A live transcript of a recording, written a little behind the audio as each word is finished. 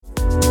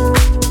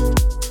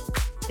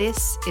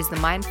This is The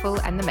Mindful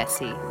and the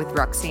Messy with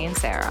Roxy and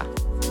Sarah.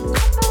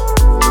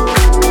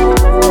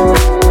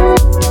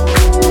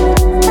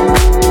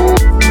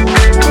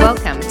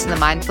 Welcome to The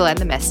Mindful and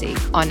the Messy,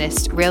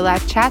 honest,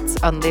 real-life chats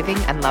on living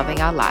and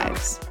loving our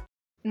lives.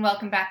 And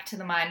welcome back to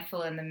The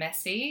Mindful and the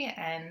Messy.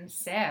 And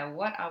Sarah,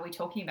 what are we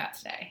talking about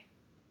today?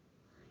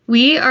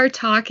 We are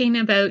talking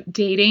about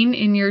dating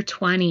in your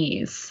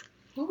 20s.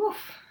 Oof,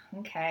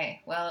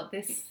 okay. Well,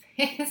 this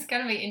is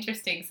going to be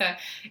interesting. So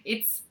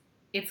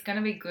it's going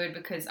to be good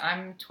because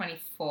I'm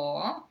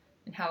 24.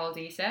 And how old are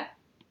you, Sarah?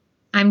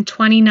 I'm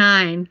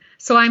 29,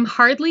 so I'm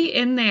hardly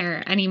in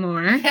there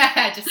anymore.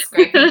 Just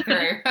scraping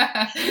through. But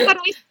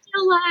I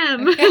still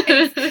am.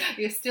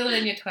 You're still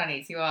in your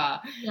 20s, you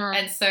are. Yeah.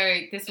 And so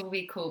this will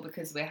be cool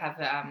because we have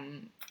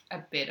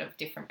a bit of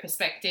different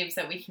perspectives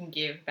that we can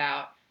give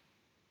about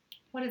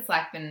what it's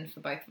like been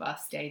for both of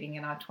us dating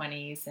in our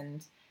 20s,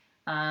 and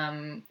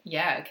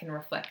it can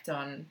reflect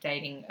on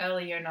dating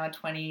earlier in our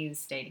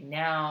 20s, dating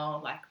now,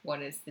 like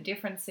what is the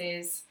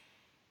differences.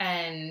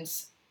 And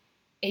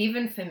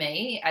even for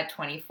me at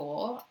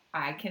 24,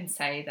 I can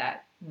say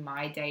that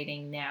my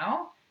dating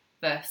now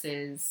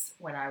versus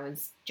when I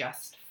was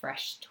just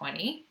fresh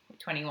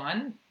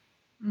 21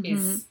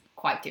 is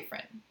quite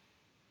different.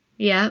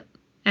 Yeah.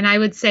 And I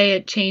would say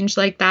it changed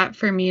like that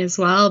for me as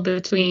well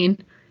between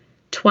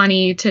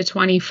 20 to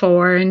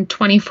 24, and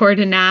 24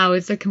 to now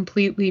is a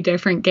completely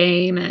different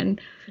game. And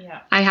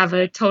I have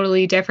a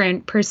totally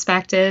different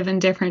perspective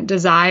and different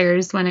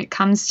desires when it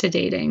comes to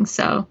dating.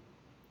 So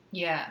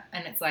yeah,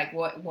 and it's like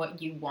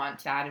what you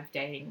want out of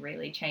dating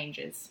really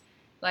changes.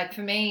 Like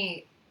for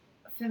me,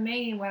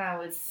 when I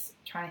was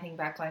trying to think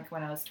back, like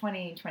when I was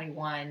 20,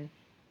 21,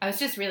 I was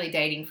just really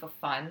dating for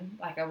fun.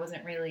 Like I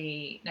wasn't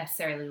really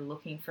necessarily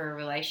looking for a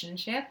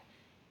relationship.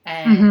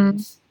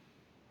 And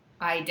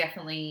I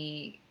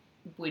definitely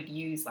would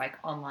use like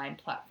online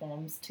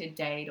platforms to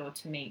date or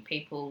to meet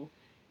people.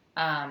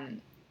 And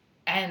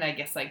I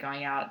guess like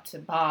going out to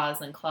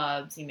bars and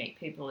clubs, you meet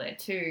people there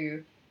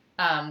too.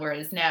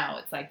 Whereas now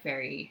it's like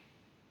very,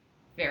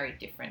 very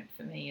different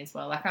for me as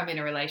well. Like I'm in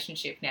a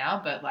relationship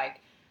now, but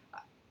like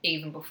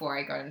even before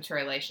I got into a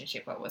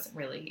relationship, I wasn't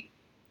really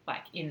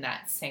like in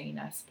that scene,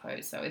 I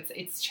suppose. So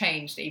it's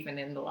changed even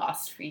in the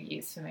last few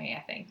years for me, I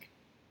think.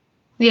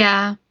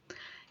 Yeah.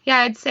 Yeah,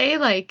 I'd say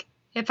like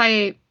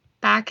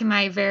back in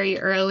my very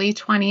early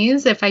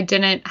 20s, if I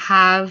didn't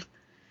have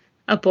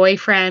a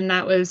boyfriend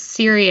that was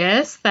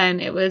serious, then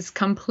it was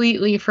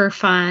completely for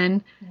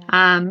fun.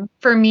 Yeah.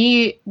 For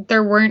me,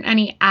 there weren't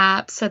any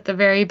apps at the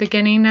very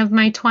beginning of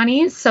my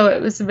 20s, so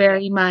it was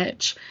very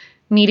much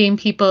meeting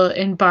people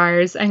in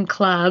bars and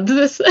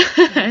clubs,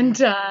 and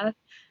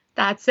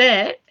that's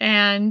it.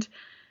 And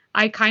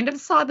I kind of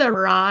saw the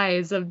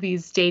rise of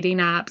these dating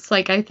apps.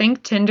 Like I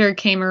think Tinder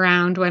came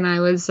around when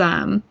I was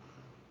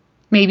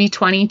maybe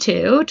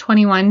 21,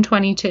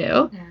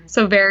 22,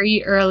 so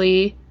very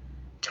early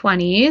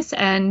 20s.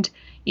 And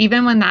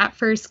even when that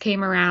first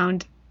came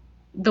around,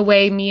 the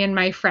way me and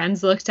my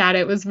friends looked at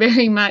it was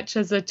very much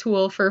as a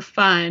tool for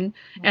fun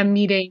and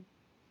meeting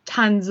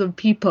tons of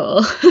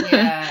people.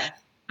 Yeah.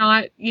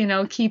 Not,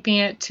 keeping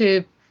it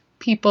to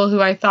people who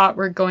I thought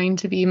were going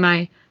to be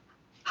my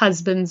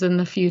husbands in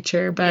the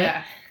future,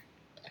 but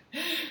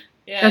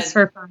just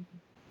for fun.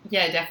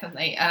 Yeah,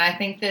 definitely. And I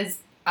think there's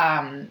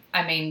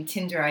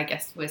Tinder, I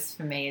guess, was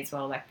for me as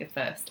well, like the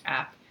first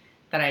app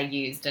that I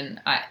used, and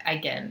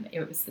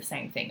it was the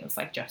same thing. It was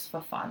like just for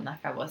fun.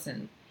 Like I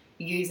wasn't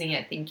using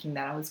it thinking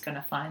that I was going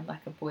to find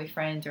like a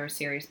boyfriend or a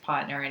serious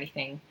partner or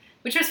anything,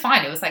 which was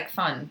fine. It was like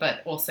fun,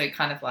 but also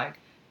kind of like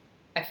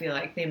I feel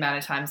like the amount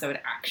of times I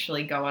would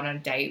actually go on a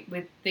date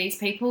with these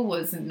people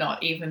was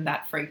not even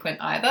that frequent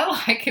either.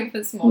 Like it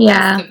was more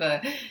just of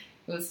it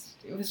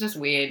was just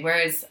weird.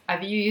 Whereas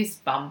I've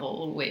used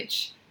Bumble,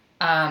 which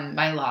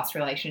my last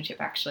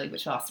relationship actually,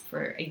 which lasted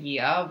for a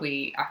year,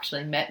 we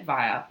actually met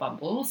via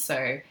Bumble.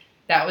 So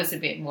that was a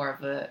bit more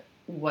of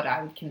what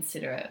I would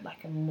consider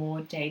like a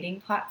more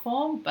dating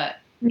platform. But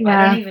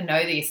I don't even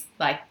know these,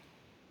 like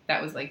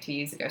that was like 2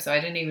 years ago. So I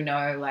didn't even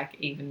know like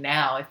even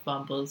now if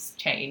Bumble's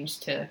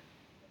changed to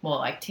more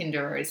like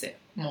Tinder, or is it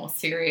more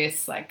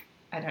serious? Like,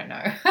 I don't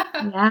know.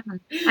 Yeah,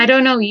 I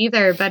don't know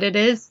either, but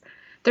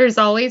there's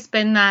always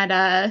been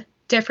that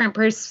different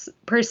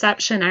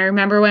perception. I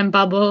remember when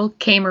Bumble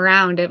came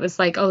around, it was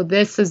like, oh,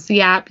 this is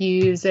the app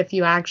you use if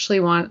you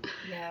actually want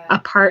a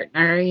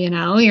partner,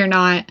 you're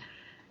not,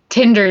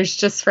 Tinder's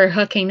just for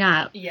hooking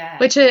up. Yeah.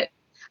 Which,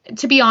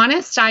 to be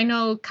honest, I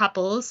know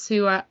couples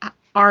who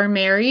are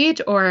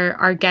married or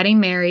are getting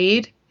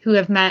married who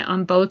have met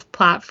on both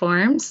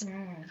platforms.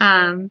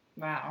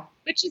 Wow.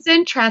 Which is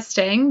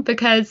interesting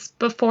because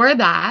before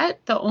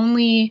that, the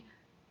only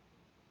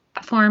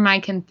platform I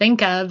can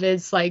think of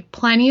is like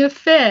Plenty of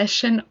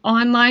Fish and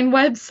online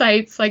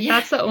websites. Like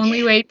that's the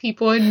only way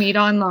people would meet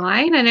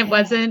online, and it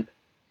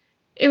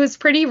was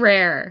pretty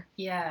rare.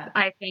 Yeah.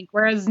 I think.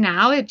 Whereas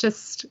now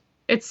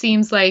it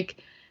seems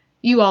like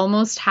you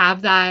almost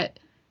have that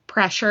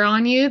pressure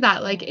on you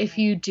that like if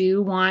you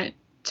do want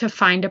to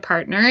find a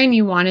partner and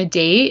you want to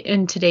date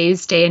in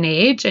today's day and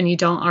age and you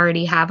don't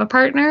already have a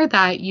partner,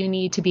 that you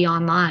need to be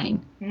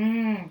online.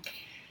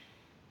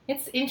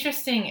 It's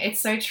interesting. It's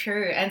so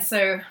true. And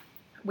so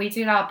we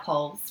did our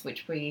polls,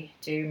 which we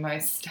do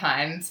most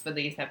times for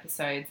these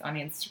episodes on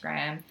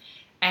Instagram.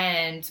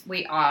 And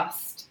we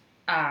asked,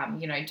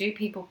 do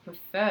people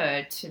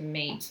prefer to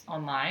meet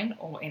online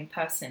or in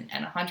person?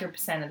 And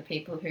 100% of the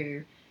people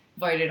who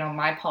voted on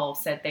my poll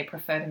said they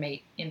prefer to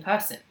meet in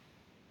person,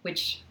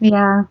 which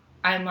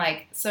I'm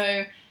like,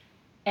 so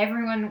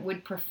everyone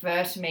would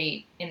prefer to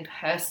meet in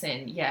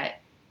person,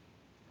 yet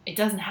it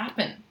doesn't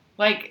happen.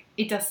 Like,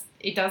 it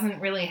doesn't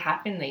really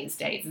happen these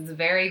days. It's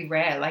very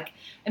rare. Like,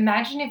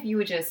 imagine if you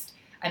were just,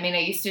 I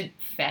used to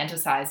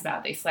fantasize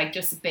about this, like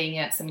just being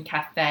at some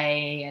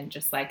cafe and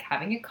just like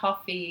having a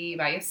coffee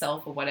by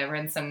yourself or whatever,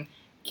 and some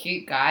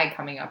cute guy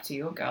coming up to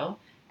you, or girl,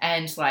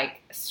 and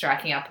like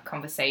striking up a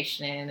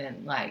conversation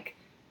and like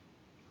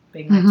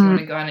being like, do you want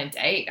to go on a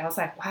date? I was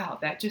like, wow,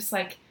 that just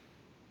like,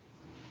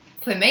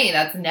 for me,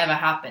 that's never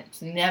happened.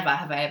 Never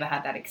have I ever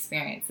had that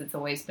experience. It's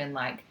always been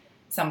like,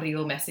 somebody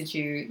will message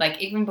you, like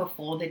even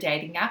before the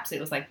dating apps, it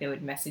was like they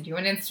would message you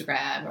on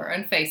Instagram or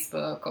on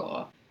Facebook,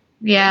 or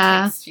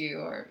text you,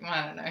 or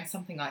I don't know,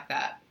 something like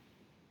that.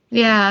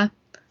 Yeah.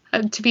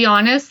 To be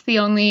honest, the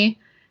only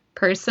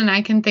person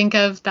I can think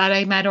of that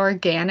I met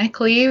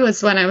organically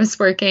was when I was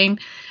working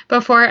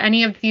before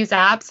any of these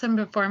apps and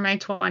before my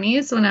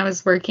 20s, when I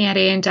was working at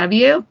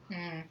A&W.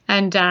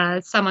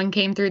 And someone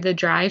came through the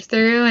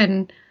drive-through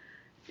and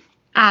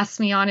asked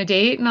me on a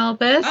date and all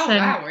this. Oh, and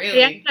wow, really?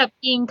 They ended up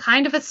being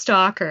kind of a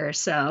stalker,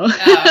 so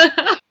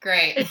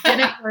great. It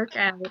didn't work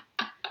out.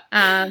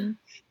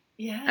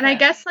 Yeah. And I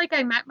guess like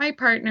I met my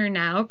partner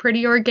now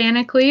pretty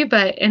organically,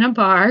 but in a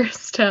bar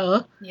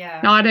still.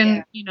 Yeah. Not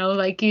in,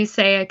 like you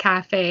say, a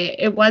cafe.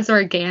 It was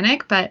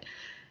organic, but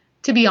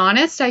to be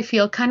honest, I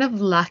feel kind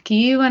of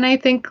lucky when I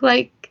think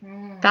like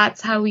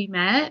that's how we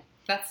met.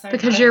 That's so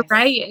because nice. You're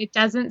right. It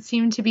doesn't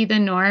seem to be the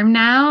norm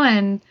now.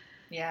 And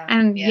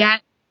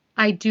yet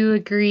I do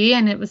agree.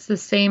 And it was the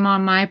same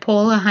on my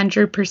poll,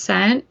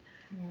 100%.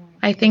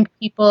 I think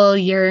people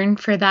yearn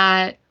for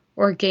that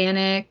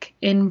organic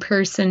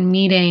in-person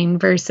meeting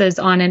versus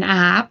on an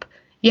app,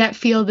 yet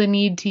feel the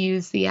need to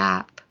use the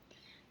app.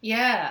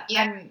 Yeah.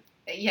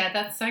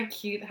 That's so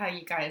cute how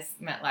you guys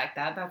met like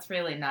that. That's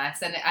really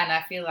nice. And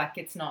I feel like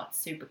it's not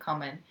super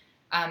common.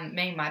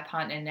 Me and my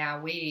partner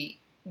now,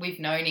 we've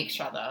known each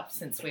other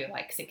since we were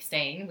like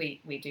 16.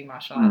 We do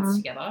martial arts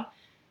together.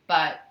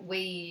 But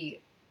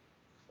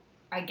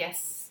I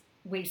guess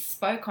we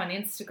spoke on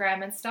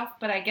Instagram and stuff,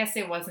 but I guess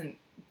it wasn't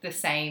the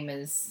same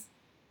as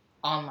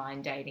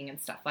online dating and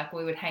stuff. Like,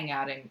 we would hang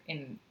out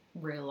in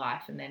real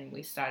life, and then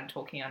we started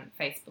talking on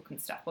Facebook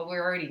and stuff, but we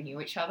already knew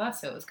each other,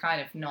 so it was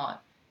kind of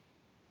not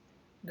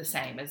the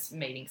same as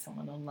meeting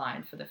someone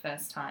online for the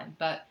first time.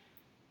 But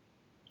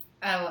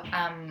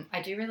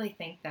I do really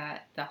think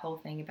that the whole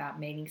thing about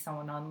meeting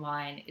someone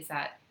online is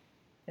that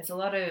there's a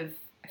lot of,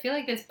 I feel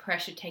like there's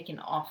pressure taken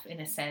off,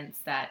 in a sense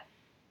that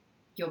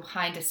you're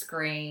behind a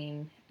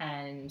screen,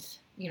 and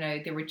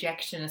the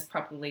rejection is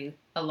probably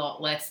a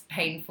lot less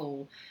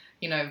painful,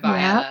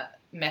 via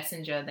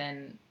Messenger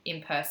than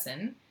in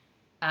person.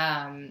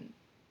 And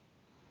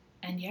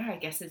I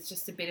guess it's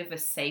just a bit of a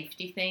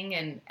safety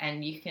thing,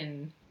 and you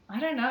can,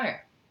 I don't know.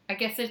 I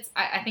guess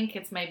I think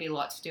it's maybe a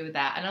lot to do with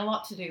that, and a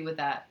lot to do with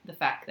the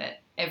fact that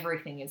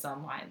everything is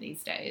online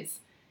these days.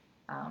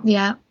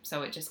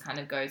 So it just kind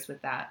of goes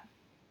with that.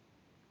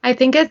 I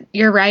think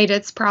you're right.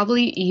 It's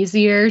probably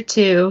easier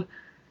to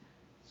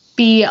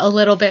be a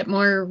little bit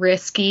more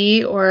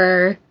risky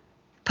or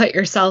put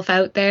yourself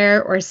out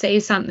there or say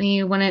something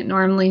you wouldn't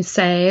normally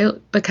say,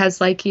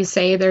 because like you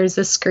say, there's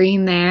a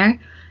screen there.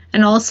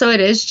 And also it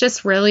is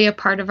just really a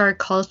part of our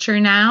culture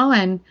now,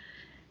 and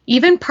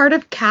even part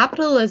of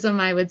capitalism,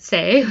 I would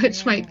say,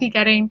 which might be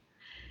getting,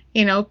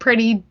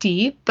 pretty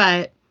deep,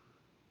 but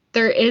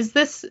there is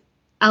this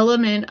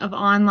element of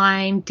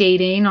online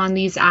dating on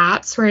these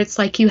apps where it's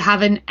like you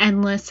have an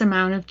endless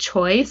amount of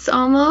choice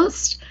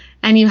almost,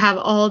 and you have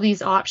all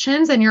these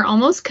options, and you're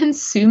almost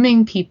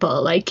consuming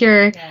people. Like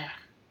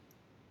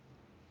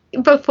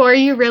before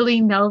you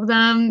really know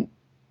them.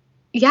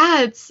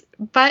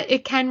 But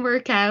it can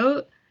work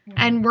out.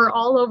 And we're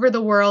all over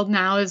the world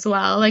now as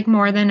well, like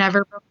more than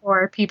ever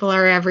before. People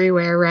are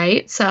everywhere,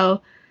 right?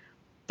 So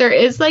there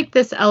is like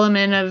this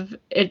element of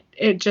it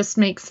just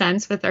makes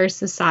sense with our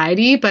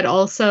society, but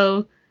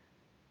also,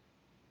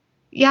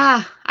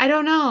 I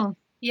don't know.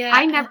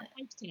 I never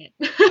liked it.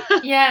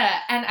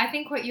 And I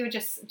think what you were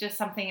just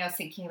something I was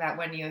thinking about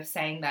when you were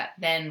saying that,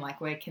 then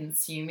like we're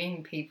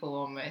consuming people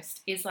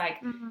almost, is like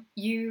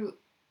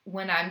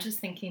when I'm just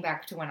thinking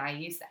back to when I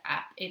used the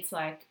app, it's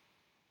like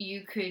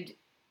you could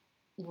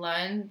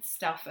learn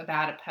stuff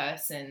about a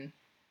person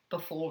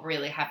before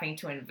really having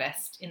to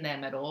invest in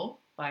them at all.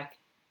 Like,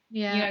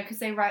 because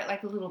they write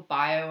like a little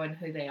bio on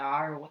who they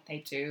are or what they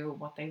do or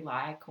what they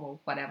like or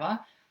whatever.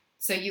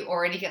 So you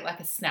already get like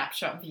a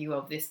snapshot view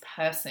of this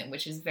person,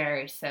 which is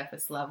very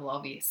surface level,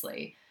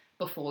 obviously.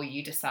 before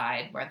you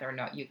decide whether or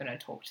not you're going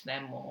to talk to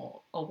them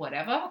or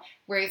whatever.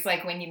 Whereas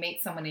like when you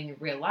meet someone in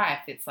real life,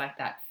 it's like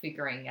that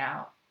figuring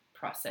out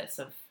process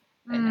of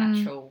a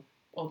natural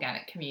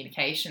organic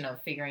communication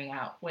of figuring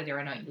out whether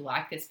or not you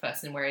like this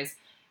person. Whereas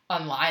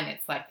online,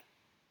 it's like,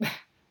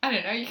 I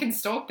don't know, you can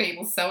stalk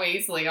people so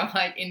easily on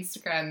like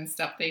Instagram and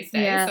stuff these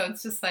days. Yeah. So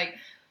it's just like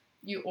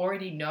you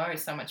already know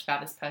so much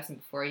about this person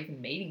before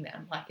even meeting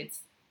them. Like it's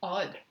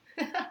odd.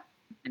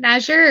 And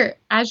as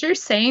you're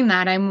saying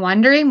that, I'm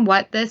wondering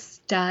what this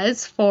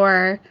does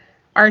for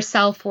our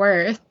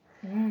self-worth.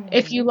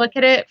 If you look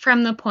at it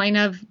from the point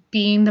of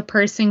being the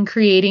person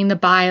creating the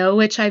bio,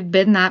 which I've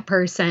been that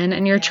person,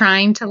 and you're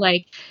trying to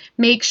like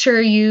make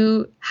sure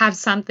you have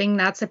something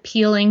that's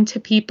appealing to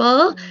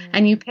people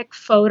and you pick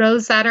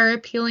photos that are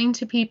appealing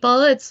to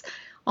people, it's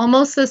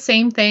almost the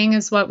same thing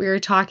as what we were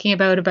talking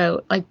about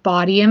like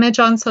body image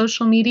on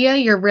social media.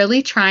 You're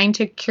really trying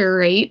to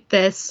curate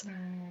this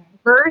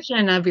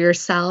version of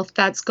yourself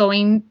that's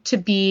going to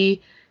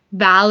be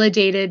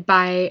validated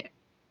by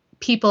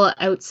people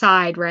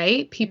outside,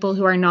 right? People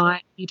who are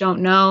not, you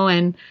don't know.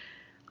 And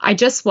I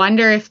just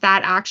wonder if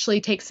that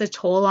actually takes a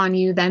toll on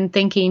you, then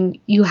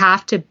thinking you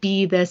have to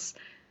be this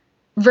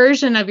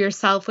version of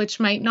yourself, which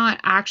might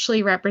not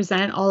actually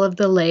represent all of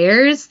the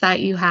layers that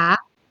you have.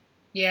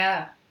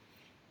 Yeah,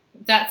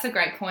 that's a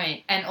great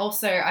point. And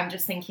also, I'm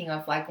just thinking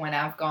of like when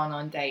I've gone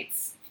on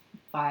dates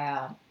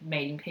via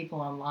meeting people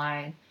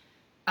online,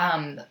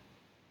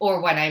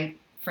 or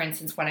for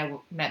instance, when I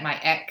met my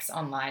ex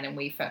online and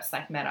we first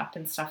like met up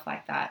and stuff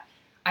like that,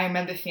 I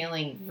remember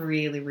feeling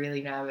really,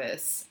 really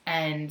nervous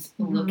and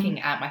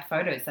looking at my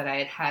photos that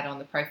I had on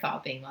the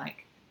profile being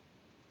like,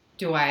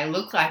 do I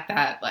look like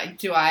that? Like,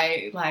 do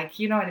I like,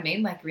 you know what I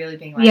mean? Like really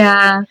being like,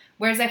 yeah.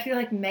 Whereas I feel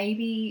like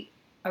maybe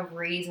a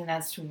reason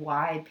as to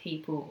why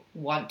people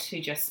want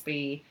to just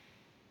be,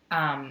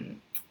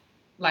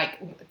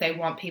 like they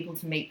want people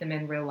to meet them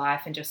in real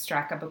life and just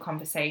strike up a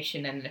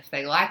conversation, and if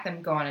they like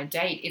them, go on a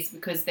date, is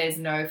because there's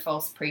no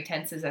false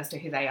pretenses as to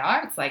who they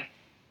are. It's like,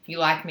 if you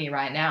like me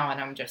right now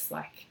and I'm just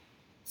like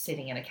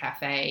sitting in a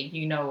cafe,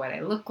 you know what I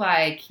look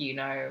like, you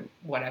know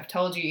what I've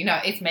told you,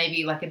 it's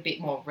maybe like a bit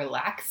more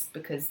relaxed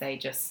because they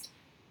just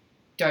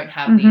don't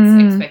have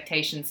these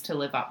expectations to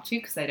live up to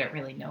because they don't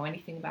really know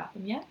anything about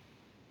them yet.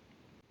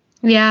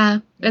 Yeah,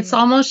 it's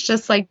almost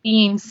just like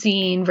being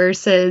seen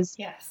versus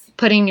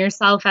putting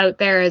yourself out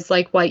there as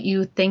like what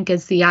you think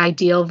is the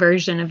ideal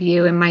version of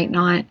you and might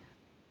not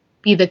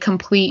be the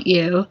complete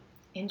you.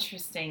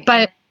 Interesting.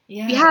 But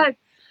yeah.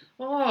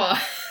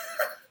 Oh.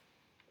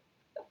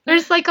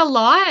 There's like a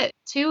lot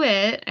to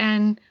it,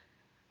 and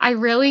I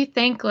really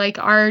think like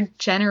our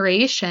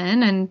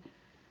generation, and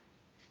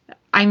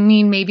I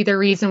mean maybe the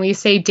reason we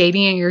say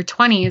dating in your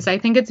 20s, I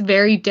think it's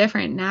very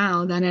different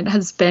now than it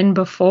has been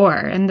before,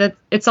 and that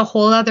it's a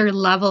whole other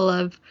level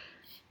of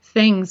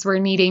things we're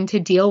needing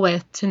to deal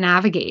with to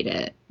navigate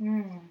it.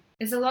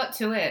 There's a lot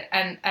to it,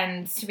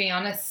 and to be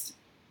honest,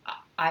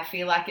 I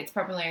feel like it's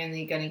probably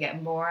only going to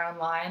get more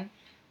online.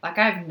 Like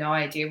I have no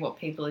idea what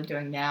people are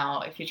doing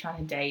now if you're trying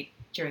to date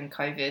during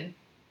COVID.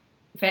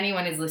 If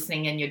anyone is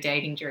listening and you're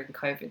dating during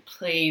COVID,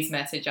 please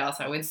message us.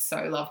 I would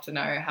so love to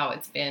know how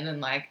it's been, and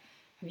like,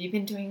 have you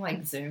been doing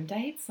like Zoom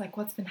dates? Like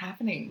what's been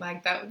happening?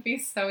 Like that would be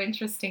so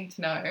interesting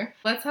to know.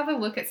 Let's have a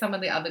look at some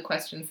of the other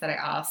questions that I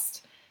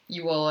asked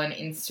you all on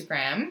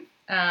Instagram.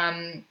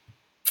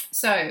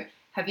 So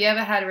have you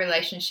ever had a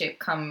relationship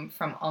come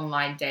from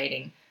online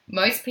dating?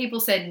 Most people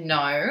said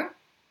no.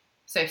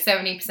 So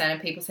 70%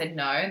 of people said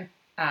no.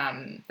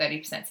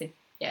 30% said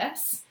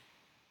yes.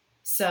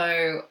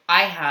 So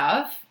I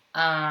have,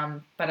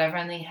 but I've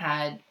only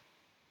had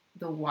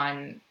the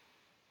one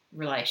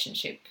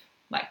relationship,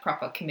 like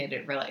proper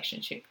committed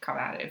relationship, come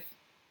out of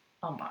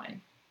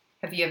online.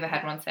 Have you ever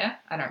had one, Sarah?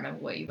 I don't remember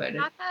what you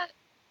voted.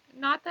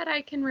 Not that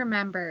I can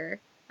remember.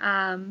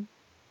 I'm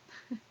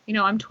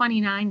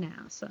 29 now,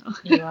 so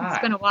it's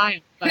been a while.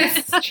 But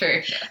it's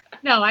true.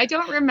 No, I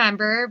don't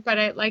remember,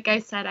 but like I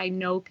said, I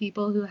know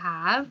people who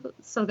have,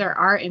 so there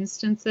are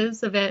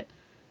instances of it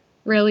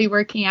really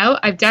working out.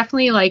 I've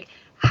definitely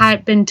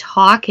had been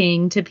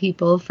talking to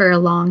people for a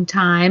long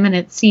time, and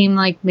it seemed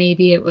like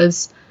maybe it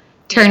was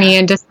turning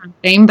into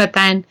something, but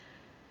then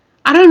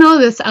I don't know,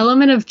 this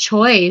element of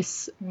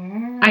choice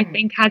I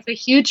think has a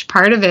huge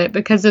part of it,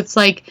 because it's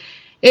like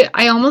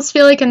I almost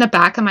feel like in the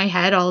back of my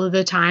head all of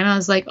the time I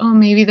was like, oh,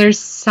 maybe there's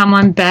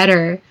someone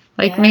better,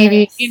 like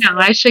maybe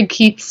I should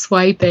keep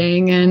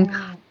swiping, and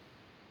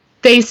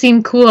they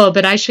seem cool,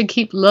 but I should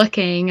keep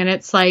looking. And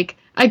it's like,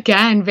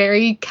 again,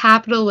 very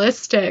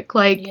capitalistic,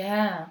 like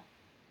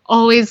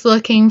always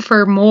looking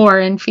for more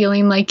and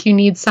feeling like you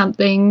need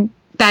something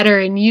better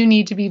and you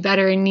need to be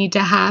better and need to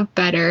have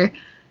better.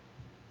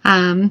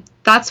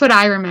 That's what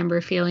I remember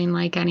feeling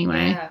like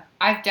anyway. Yeah,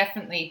 I've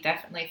definitely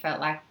felt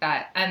like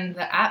that. And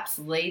the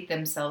apps lead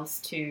themselves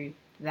to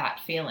that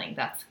feeling.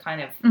 That's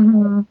kind of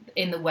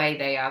in the way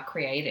they are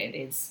created,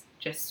 is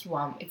just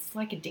one. It's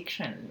like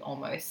addiction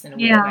almost in a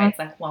weird way. It's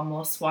like one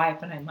more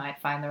swipe and I might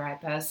find the right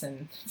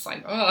person. It's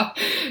like, oh,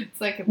 it's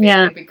like a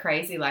bit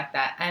crazy like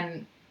that.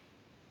 And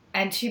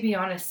And to be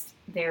honest,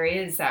 there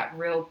is that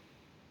real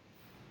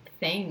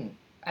thing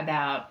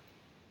about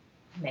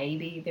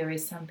maybe there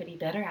is somebody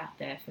better out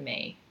there for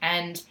me.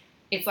 And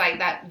it's like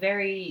that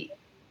very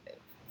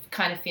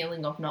kind of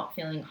feeling of not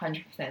feeling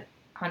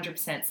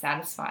 100%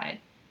 satisfied.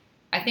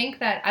 I think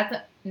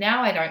that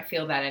now I don't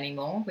feel that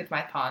anymore with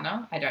my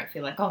partner. I don't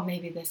feel like, oh,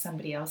 maybe there's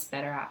somebody else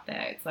better out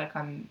there. It's like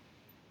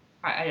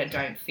I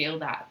don't feel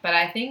that. But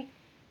I think,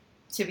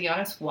 to be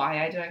honest,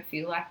 why I don't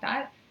feel like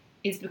that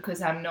is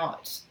because I'm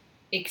not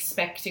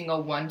expecting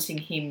or wanting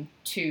him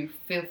to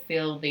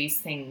fulfill these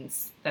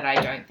things that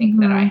I don't think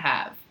that I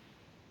have.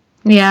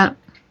 Yeah.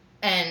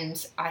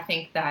 And I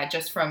think that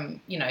just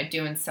from,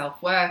 doing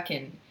self-work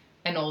and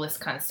all this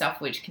kind of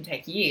stuff, which can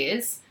take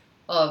years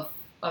of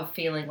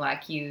feeling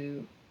like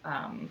you,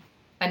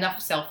 enough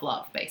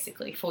self-love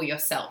basically for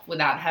yourself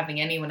without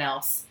having anyone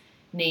else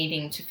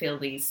needing to fill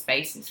these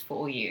spaces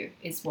for you,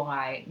 is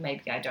why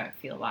maybe I don't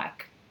feel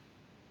like,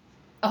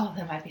 oh,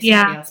 there might be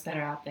somebody else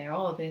better out there,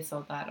 or this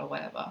or that or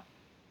whatever.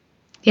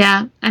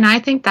 Yeah. And I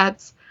think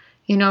that's,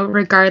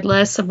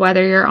 regardless of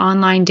whether you're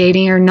online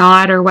dating or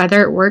not, or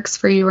whether it works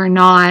for you or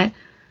not,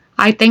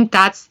 I think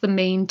that's the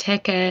main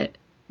ticket,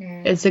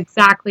 is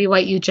exactly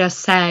what you just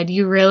said.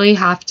 You really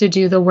have to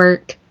do the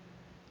work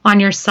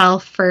on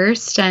yourself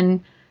first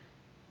and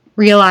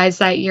realize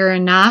that you're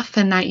enough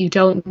and that you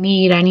don't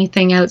need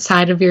anything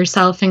outside of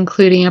yourself,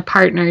 including a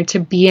partner, to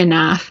be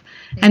enough.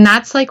 And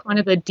that's like one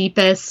of the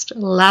deepest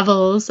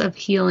levels of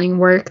healing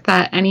work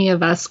that any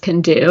of us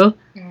can do.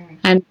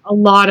 And a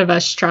lot of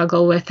us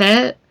struggle with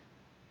it.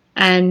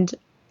 And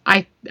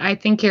I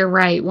think you're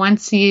right.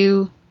 Once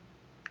you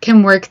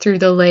can work through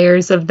the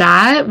layers of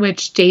that,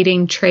 which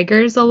dating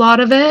triggers a lot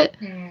of it,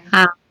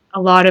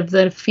 a lot of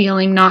the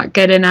feeling not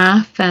good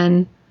enough.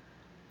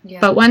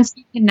 But once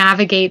you can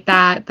navigate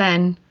that,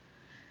 then,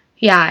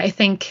 I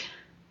think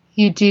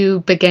you do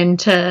begin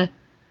to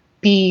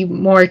be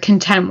more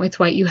content with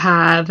what you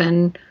have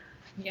and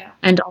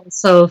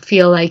also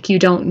feel like you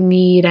don't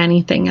need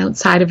anything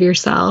outside of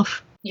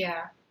yourself.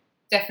 Yeah,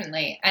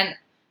 definitely. And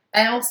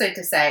also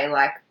to say,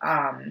 like,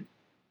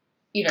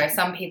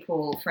 some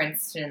people, for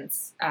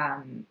instance,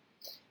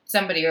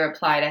 somebody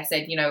replied, I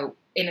said,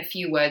 in a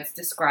few words,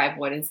 describe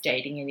what is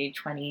dating in your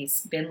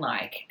 20s been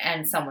like.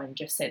 And someone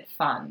just said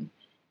fun.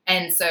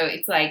 And so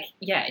it's like,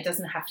 it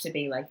doesn't have to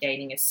be like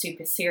dating is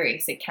super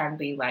serious. It can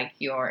be like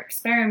you're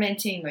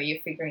experimenting or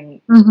you're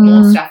figuring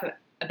more stuff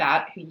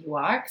about who you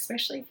are,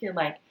 especially if you're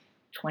like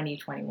 20,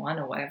 21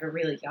 or whatever,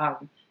 really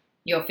young.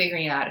 You're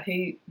figuring out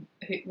who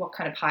what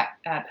kind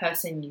of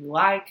person you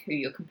like, who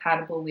you're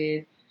compatible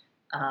with,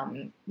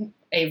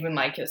 even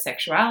like your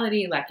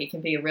sexuality. Like it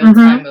can be a real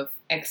time of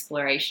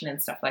exploration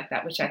and stuff like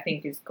that, which I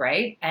think is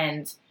great.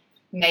 And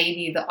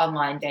maybe the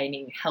online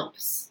dating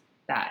helps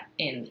that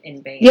in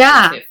being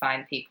able to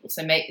find people.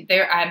 So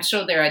I'm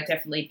sure there are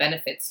definitely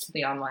benefits to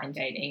the online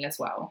dating as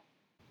well.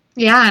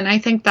 Yeah, and I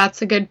think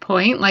that's a good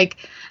point. Like,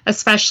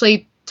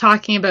 especially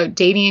talking about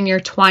dating in your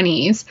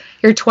 20s.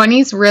 Your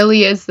 20s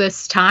really is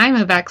this time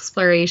of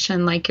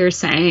exploration, like you're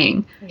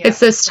saying. Yeah. It's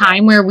this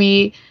time where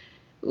we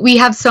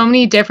have so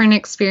many different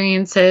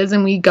experiences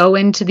and we go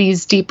into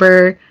these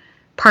deeper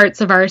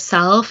parts of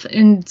ourselves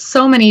in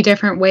so many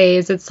different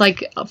ways. It's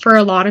like for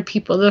a lot of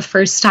people, the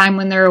first time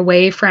when they're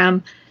away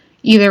from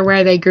either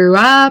where they grew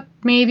up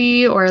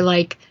maybe, or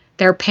like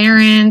their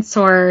parents,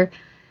 or,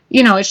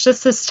 it's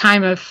just this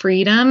time of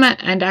freedom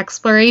and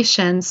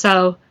exploration.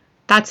 So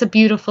that's a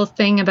beautiful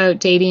thing about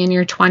dating in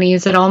your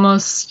 20s. It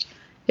almost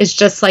is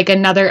just like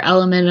another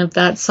element of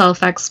that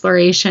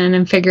self-exploration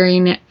and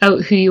figuring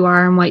out who you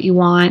are and what you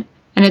want.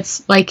 And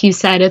it's like you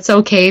said, it's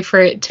okay for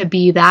it to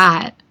be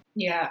that.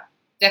 Yeah,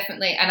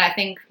 definitely. And I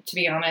think, to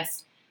be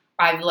honest,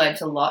 I've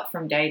learned a lot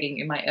from dating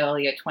in my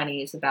earlier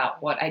 20s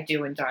about what I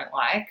do and don't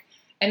like.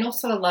 And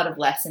also a lot of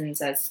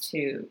lessons as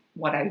to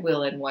what I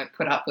will and won't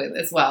put up with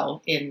as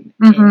well in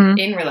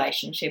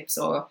relationships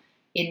or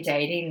in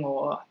dating,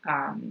 or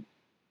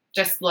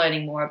just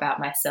learning more about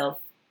myself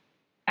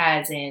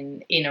as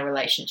in a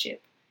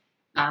relationship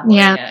or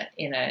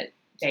in a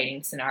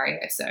dating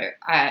scenario. So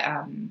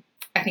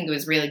I think it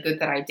was really good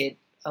that I did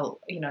a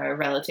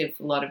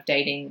lot of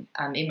dating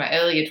in my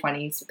earlier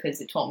 20s, because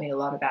it taught me a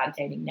lot about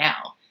dating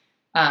now.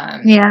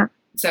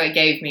 So it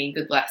gave me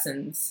good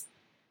lessons,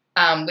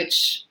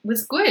 which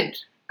was good.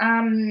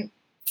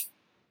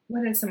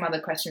 What are some other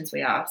questions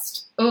we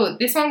asked? Oh,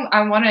 this one,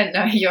 I want to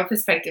know your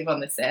perspective on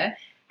this, Sarah.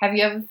 Have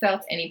you ever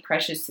felt any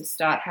pressures to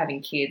start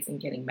having kids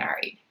and getting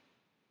married?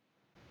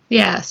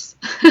 Yes.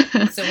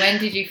 So when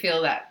did you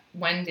feel that?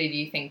 When did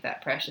you think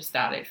that pressure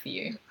started for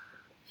you?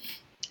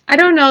 I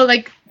don't know.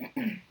 Like,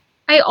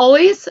 I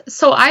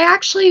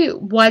actually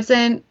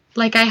wasn't,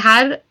 like, I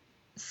had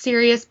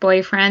serious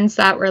boyfriends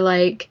that were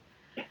like,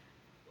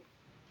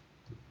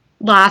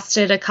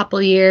 lasted a couple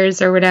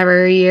years or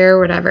whatever, a year or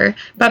whatever.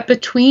 But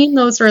between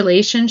those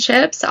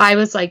relationships, I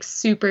was like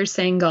super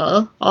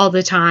single all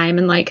the time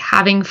and like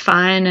having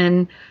fun.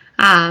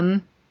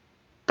 And,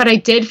 but I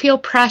did feel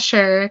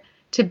pressure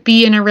to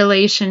be in a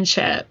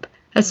relationship,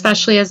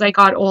 especially as I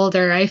got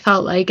older. I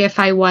felt like if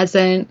I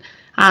wasn't,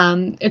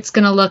 It's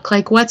going to look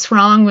like, what's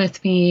wrong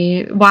with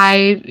me?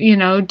 Why,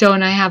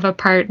 don't I have a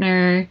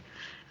partner?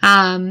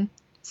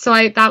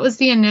 So that was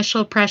the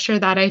initial pressure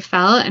that I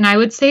felt. And I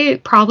would say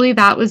probably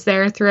that was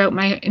there throughout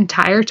my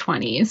entire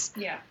 20s.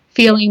 Yeah.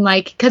 Feeling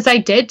like, because I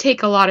did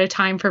take a lot of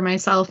time for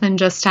myself and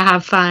just to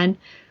have fun,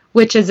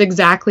 which is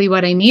exactly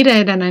what I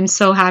needed. And I'm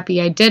so happy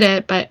I did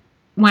it. But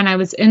when I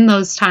was in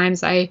those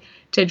times, I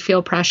did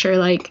feel pressure.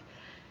 Like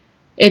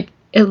it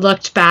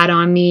looked bad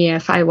on me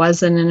if I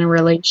wasn't in a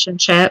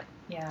relationship.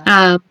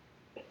 Yeah.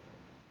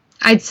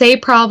 I'd say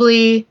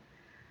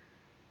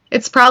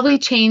it's probably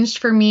changed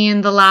for me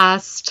in the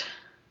last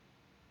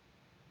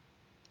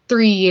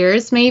 3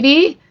 years,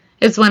 maybe,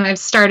 is when I've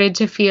started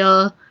to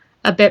feel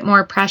a bit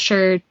more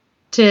pressure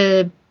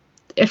to,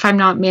 if I'm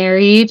not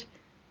married,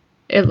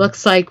 it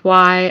looks like,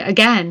 why,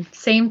 again,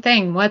 same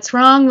thing. What's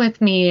wrong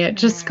with me? It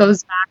just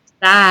goes back to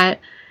that.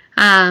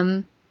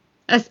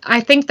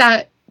 I think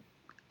that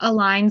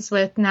aligns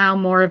with now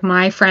more of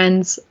my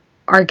friends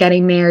are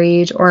getting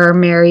married or are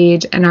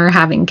married and are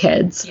having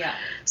kids. Yeah.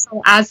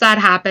 So as that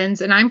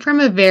happens, and I'm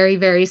from a very,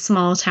 very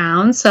small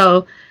town,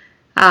 so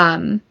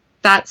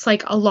that's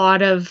like a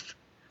lot of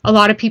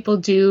people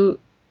do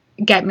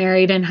get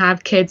married and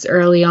have kids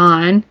early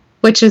on,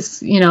 which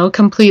is,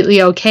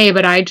 completely okay.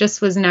 But I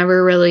just was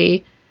never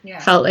really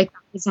felt like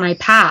that was my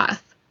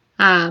path.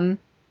 And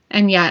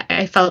yet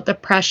I felt the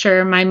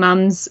pressure. My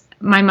mom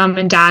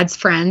and dad's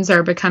friends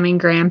are becoming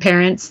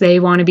grandparents. They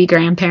want to be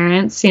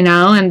grandparents,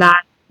 and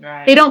that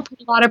they don't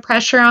put a lot of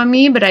pressure on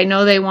me, but I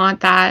know they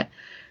want that.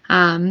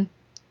 And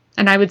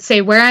I would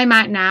say where I'm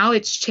at now,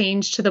 it's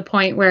changed to the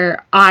point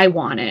where I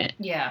want it.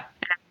 Yeah.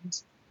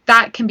 And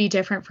that can be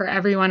different for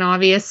everyone,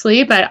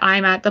 obviously, but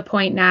I'm at the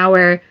point now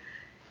where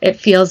it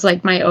feels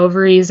like my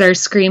ovaries are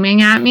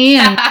screaming at me.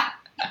 And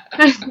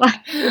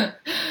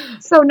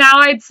so now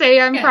I'd say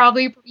I'm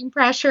probably putting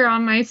pressure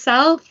on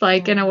myself,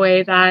 like in a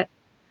way that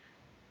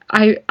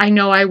I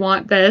know I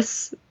want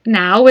this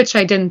now, which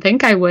I didn't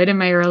think I would in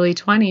my early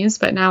 20s,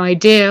 but now I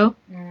do.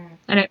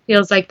 And it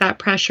feels like that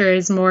pressure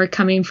is more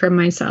coming from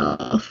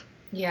myself.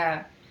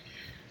 Yeah.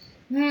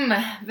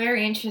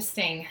 Very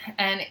interesting.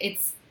 And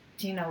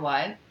do you know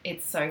what?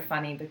 It's so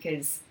funny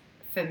because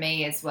for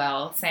me as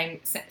well,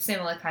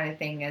 similar kind of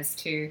thing as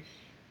to,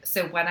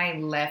 so when I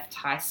left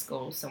high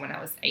school, so when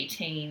I was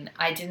 18,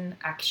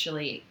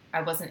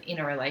 I wasn't in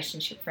a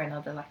relationship for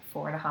another like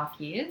 4.5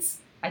 years.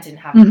 I didn't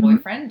have a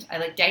boyfriend.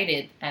 I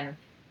dated, and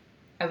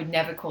I would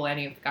never call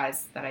any of the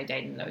guys that I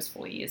dated in those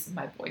 4 years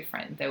my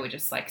boyfriend. They were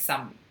just like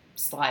some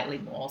slightly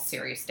more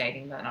serious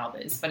dating than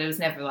others, but it was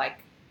never like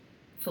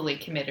fully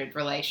committed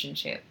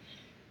relationship.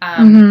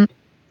 And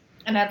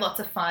I had lots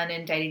of fun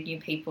and dated new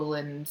people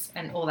and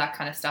all that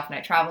kind of stuff, and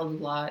I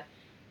traveled a lot.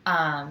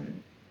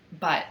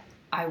 But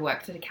I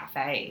worked at a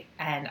cafe,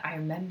 and I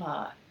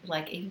remember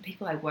like even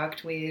people I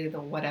worked with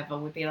or whatever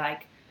would be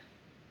like,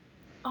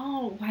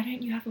 "Oh, why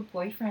don't you have a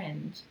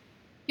boyfriend?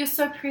 You're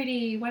so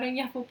pretty. Why don't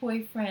you have a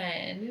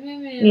boyfriend?"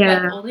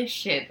 Yeah. Like all this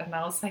shit. And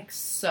I was like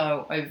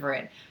so over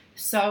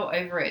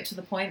it to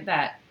the point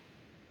that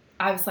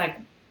I was like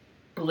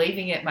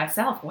believing it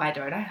myself. Why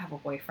don't I have a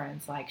boyfriend?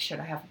 It's like, should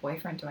I have a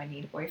boyfriend? Do I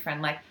need a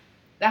boyfriend? Like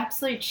the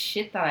absolute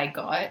shit that I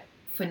got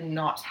for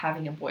not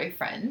having a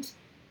boyfriend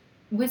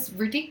was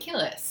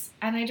ridiculous.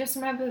 And I just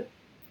remember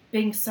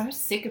being so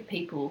sick of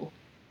people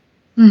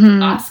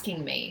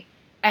asking me.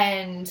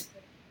 And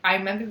I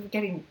remember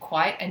getting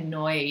quite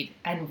annoyed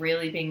and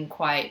really being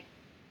quite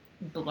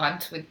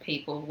blunt with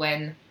people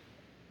when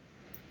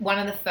one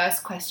of the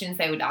first questions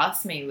they would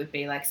ask me would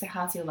be like, "So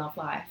how's your love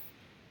life?"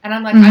 And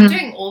I'm like, I'm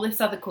doing all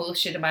this other cool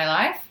shit in my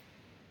life.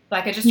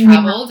 Like I just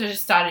traveled, I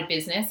just started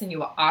business, and you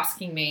were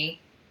asking me,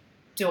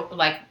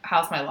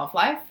 how's my love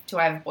life? Do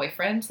I have a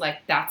boyfriend?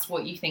 Like that's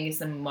what you think is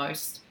the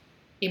most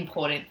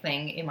important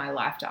thing in my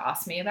life to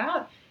ask me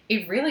about?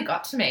 It really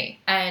got to me.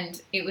 And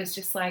it was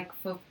just like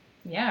for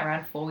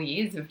around 4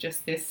 years of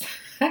just this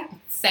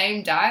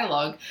same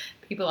dialogue,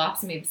 people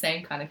asking me the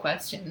same kind of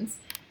questions.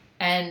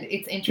 And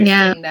it's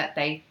interesting that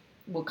they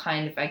were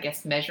kind of, I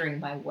guess, measuring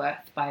my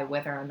worth by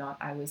whether or not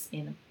I was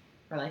in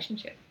a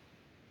relationship.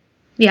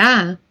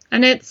 Yeah.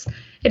 And it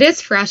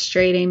is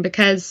frustrating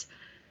because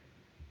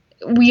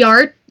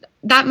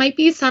that might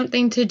be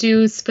something to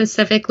do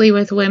specifically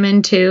with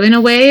women too, in a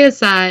way, is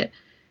that,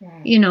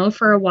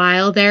 for a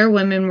while there,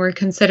 women were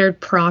considered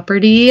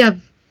property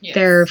of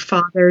their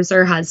fathers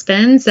or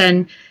husbands,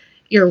 and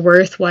your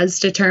worth was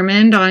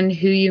determined on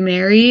who you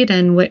married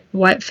and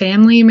what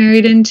family you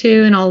married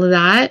into and all of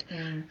that.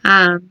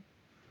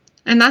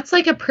 And that's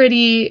like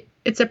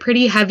it's a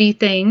pretty heavy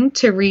thing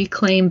to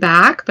reclaim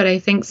back, but I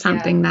think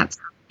something that's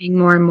happening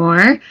more and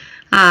more.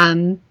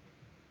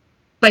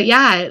 But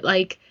yeah,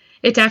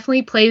 it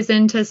definitely plays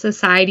into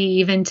society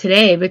even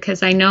today,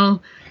 because I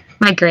know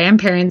my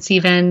grandparents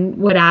even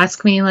would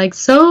ask me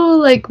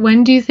so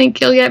when do you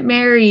think you'll get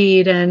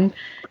married? And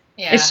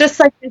it's just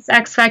like this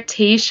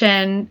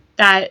expectation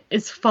that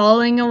is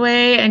falling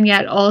away and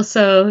yet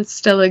also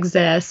still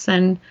exists.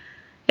 And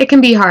it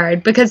can be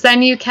hard because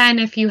then you can,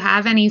 if you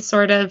have any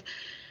sort of,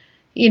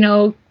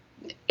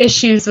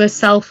 issues with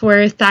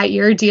self-worth that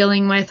you're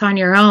dealing with on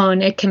your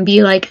own, it can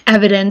be like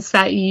evidence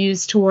that you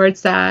use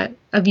towards that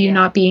of you Yeah.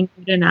 not being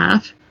good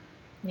enough.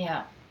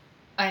 Yeah.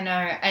 I know.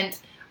 And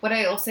what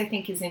I also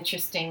think is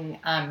interesting,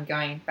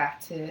 going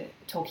back to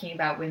talking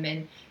about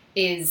women,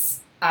 is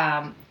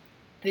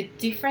the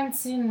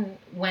difference in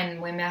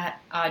when women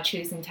are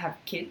choosing to have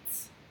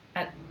kids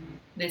at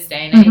this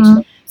day and age.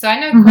 Mm-hmm. So I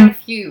know Mm-hmm. quite a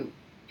few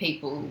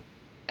people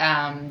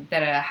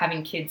that are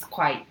having kids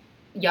quite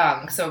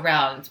young, so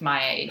around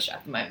my age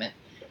at the moment.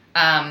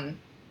 And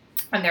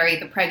they're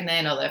either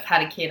pregnant or they've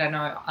had a kid. I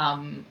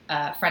know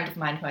a friend of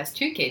mine who has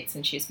 2 kids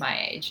and she's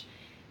my age.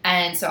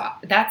 And so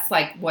that's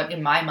like what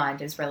in my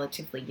mind is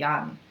relatively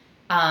young.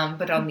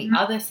 But on the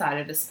other side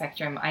of the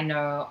spectrum, I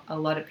know a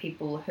lot of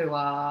people who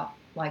are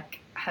like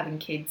having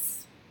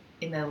kids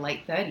in their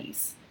late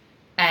 30s.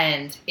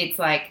 And it's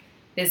like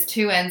there's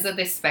 2 ends of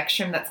this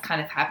spectrum that's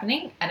kind of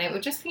happening. And it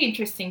would just be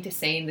interesting to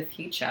see in the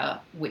future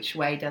which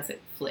way does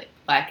it flip.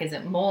 Like, is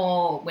it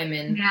more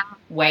women Yeah.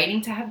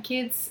 waiting to have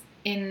kids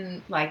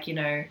in, like, you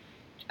know,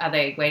 are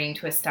they waiting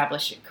to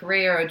establish a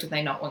career or do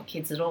they not want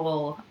kids at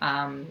all?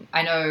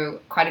 I know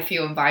quite a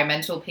few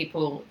environmental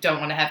people don't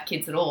want to have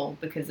kids at all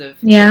because of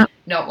Yeah.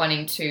 not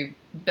wanting to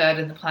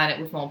burden the planet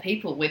with more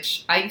people,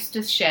 which I used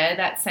to share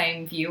that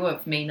same view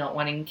of me not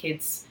wanting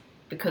kids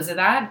because of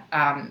that.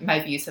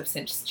 My views have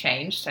since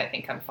changed. I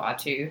think I'm far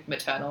too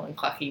maternal and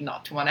clucky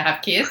not to want to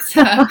have kids.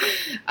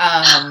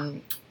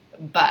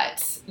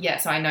 But yeah,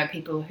 so I know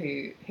people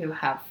who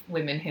have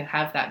women who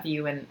have that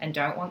view and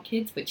don't want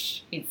kids,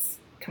 which is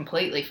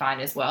completely fine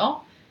as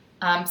well.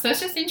 So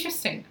it's just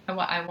interesting.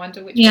 I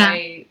wonder which Yeah.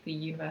 way the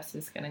universe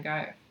is going to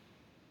go.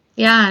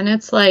 Yeah. And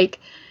it's like,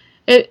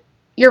 it,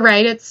 you're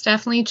right. It's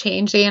definitely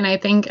changing. And I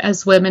think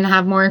as women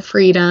have more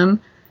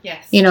freedom,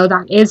 Yes. you know,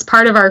 that is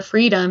part of our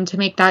freedom to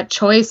make that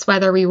choice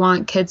whether we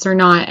want kids or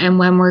not and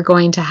when we're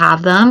going to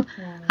have them.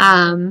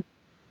 And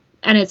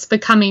it's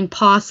becoming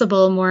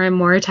possible more and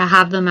more to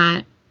have them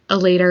at a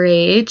later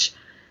age.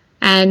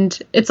 And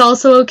it's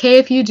also okay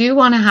if you do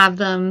want to have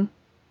them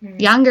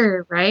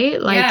younger,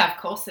 right? Like, yeah,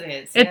 of course it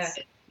is. it's,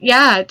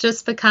 yeah, it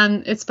just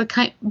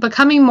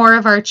becoming more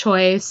of our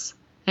choice.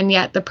 And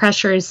yet the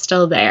pressure is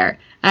still there.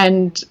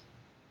 And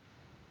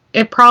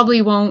it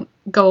probably won't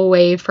go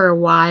away for a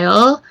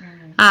while.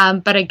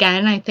 But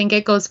again, I think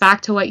it goes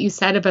back to what you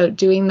said about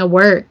doing the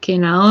work, you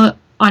know,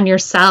 on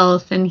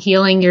yourself and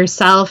healing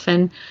yourself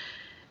and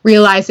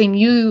realizing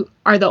you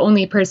are the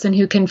only person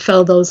who can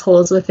fill those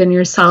holes within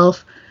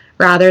yourself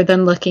rather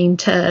than looking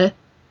to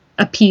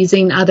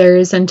appeasing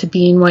others and to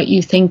being what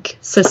you think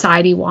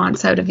society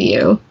wants out of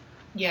you.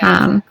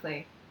 Yeah,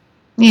 exactly.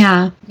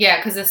 Yeah. Yeah,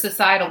 because the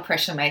societal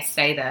pressure may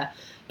stay there.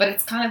 But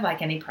it's kind of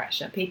like any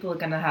pressure. People are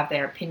going to have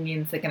their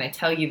opinions. They're going to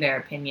tell you their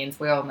opinions.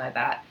 We all know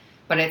that.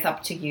 But it's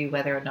up to you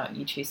whether or not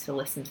you choose to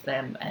listen to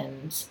them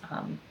and,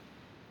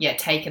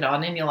 take it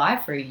on in your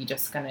life, or are you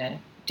just going to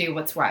do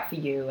what's right for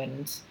you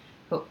and,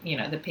 you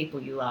know, the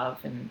people you love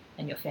and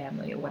your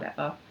family or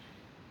whatever.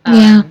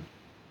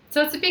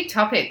 So it's a big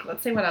topic.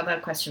 Let's see what other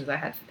questions I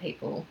had for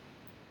people.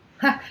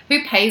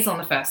 Who pays on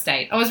the first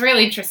date? I was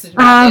really interested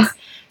about this.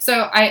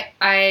 So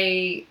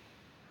I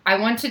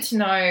wanted to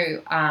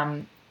know,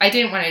 I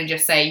didn't want to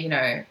just say, you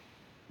know,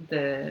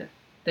 the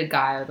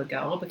guy or the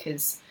girl,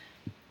 because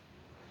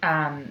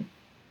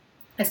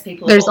as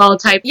people there's all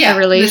types of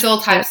relationships. there's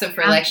all types of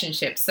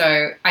relationships.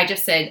 So I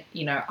just said,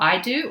 you know, I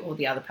do or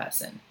the other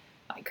person,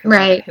 like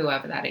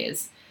whoever that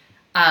is.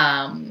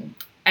 And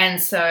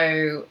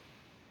so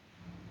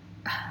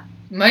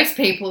most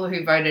people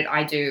who voted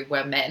I do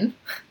were men.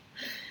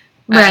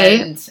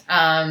 Right.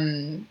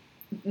 And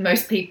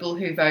most people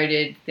who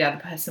voted the other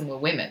person were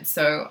women.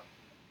 So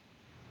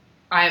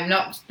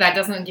that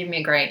doesn't give me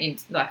a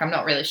great, I'm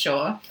not really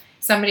sure.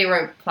 Somebody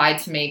replied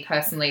to me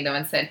personally though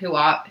and said,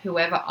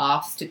 whoever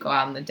asked to go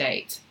on the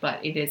date, but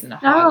it isn't a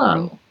hard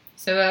rule.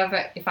 So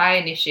if I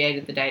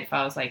initiated the date, if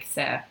I was like,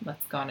 Sarah,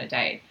 let's go on a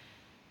date,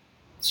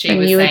 she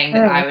was saying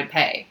that I would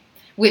pay,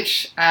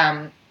 which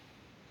I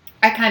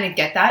kind of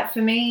get that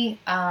for me.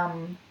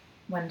 I'm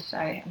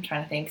trying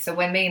to think. So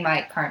when me and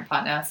my current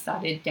partner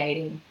started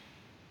dating,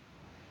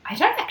 I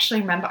don't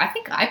actually remember. I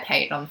think I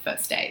paid on the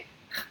first date.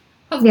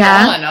 I was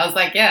balling. I was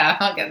like, yeah,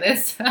 I'll get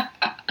this.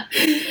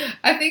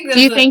 I think.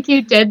 Do you think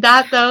you did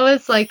that though?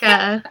 As like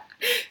a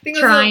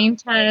trying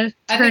to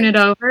turn it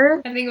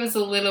over? I think it was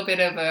a little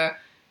bit of a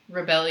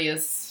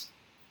rebellious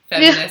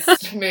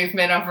feminist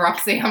movement of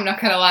Roxy. I'm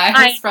not gonna lie.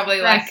 It's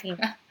probably like,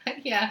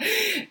 yeah,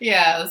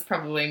 it was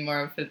probably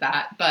more of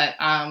that. But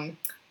I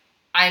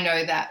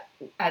know that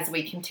as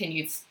we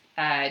continued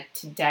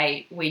to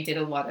date, we did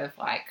a lot of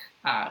like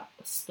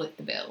split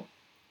the bill,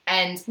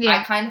 and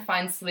I kind of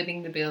find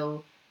splitting the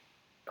bill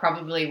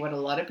probably what a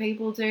lot of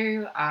people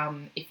do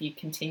if you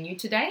continue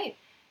to date.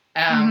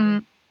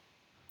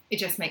 It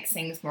just makes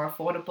things more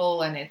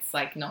affordable and it's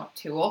like not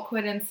too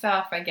awkward and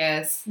stuff, I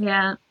guess.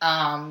 Yeah.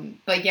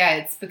 But yeah,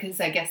 it's because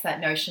I guess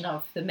that notion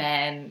of the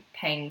man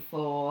paying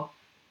for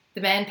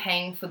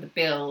the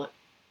bill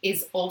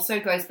is also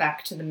goes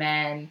back to the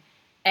man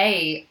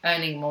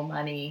earning more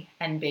money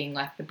and being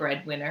like the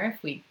breadwinner,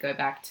 if we go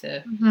back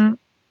to,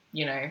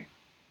 you know,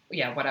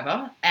 yeah,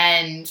 whatever.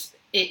 And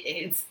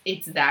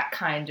it's that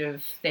kind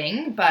of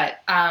thing. But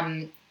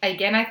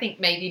again, I think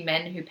maybe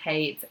men who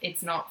pay,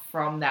 it's not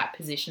from that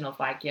position of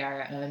like,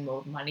 yeah, I earn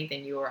more money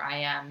than you, or I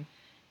am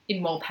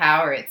in more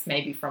power. It's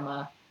maybe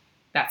from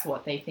that's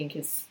what they think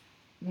is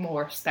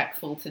more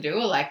respectful to do,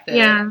 or like do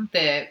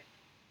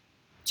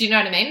you know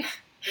what I mean?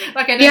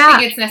 Like, I don't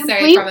think it's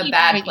necessarily from a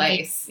bad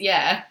place.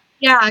 Yeah.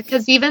 Yeah,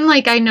 because even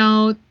like I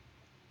know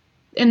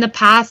in the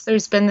past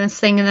there's been this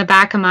thing in the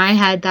back of my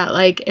head that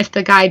like if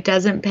the guy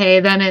doesn't pay,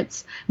 then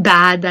it's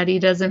bad that he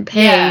doesn't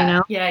pay, you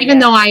know? Even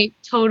though I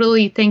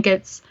totally think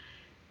it's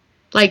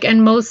like,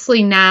 and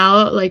mostly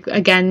now, like,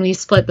 again, we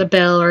split the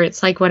bill, or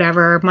it's like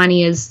whatever,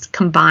 money is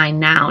combined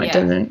now. It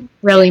doesn't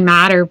really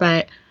matter,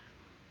 but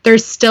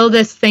there's still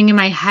this thing in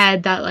my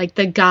head that like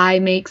the guy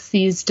makes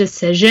these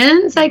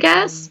decisions, I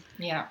guess,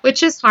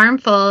 which is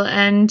harmful.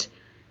 And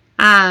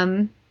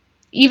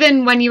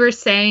even when you were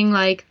saying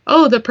like,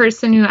 oh, the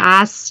person who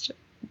asked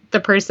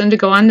the person to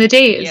go on the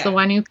date is the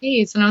one who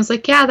pays, and I was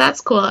like, yeah, that's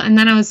cool. And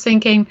then I was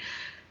thinking,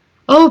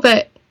 oh,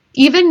 but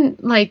even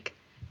like,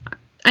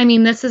 I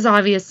mean, this is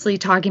obviously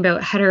talking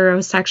about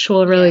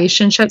heterosexual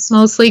relationships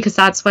mostly, because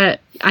that's what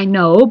I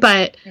know,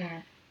 but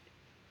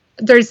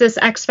there's this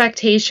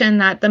expectation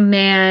that the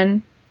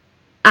man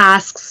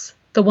asks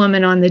the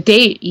woman on the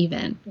date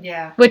even.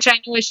 Yeah. Which I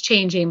know is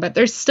changing, but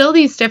there's still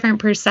these different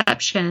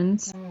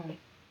perceptions.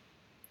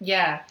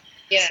 Yeah.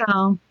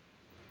 So.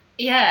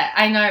 Yeah,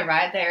 I know,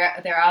 right?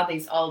 There are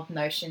these old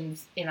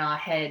notions in our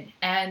head.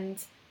 And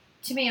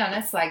to be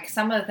honest, like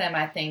some of them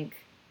I think,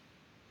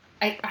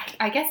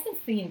 I guess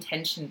it's the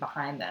intention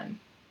behind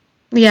them.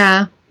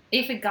 Yeah.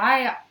 If a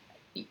guy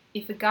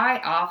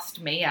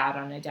asked me out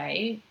on a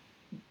date,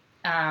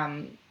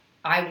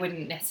 I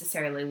wouldn't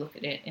necessarily look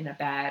at it in a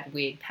bad,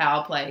 weird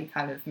power play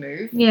kind of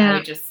move. Yeah. I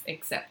would just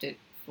accept it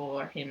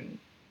for him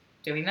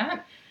doing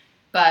that.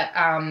 But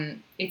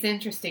it's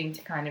interesting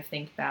to kind of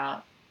think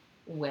about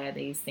where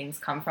these things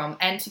come from.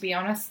 And to be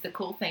honest, the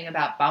cool thing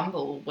about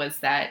Bumble was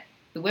that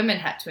the women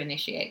had to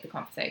initiate the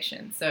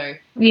conversation. So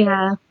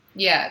yeah,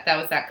 that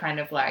was that kind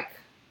of like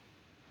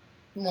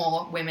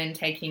more women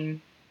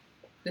taking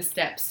the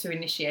steps to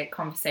initiate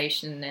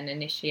conversation and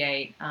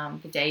initiate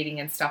the dating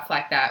and stuff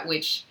like that,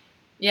 which,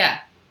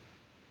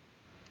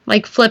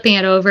 like flipping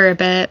it over a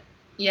bit.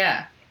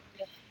 Yeah,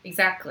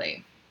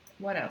 exactly.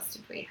 What else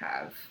did we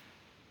have?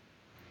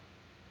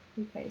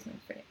 Who pays my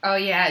fee? Oh,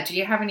 yeah. Do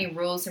you have any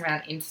rules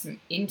around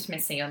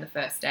intimacy on the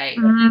first date?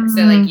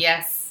 So, like,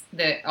 yes,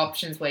 the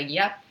options were,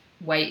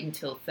 wait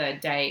until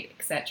third date,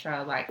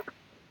 etc. Like,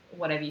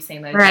 whatever you see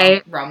in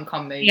those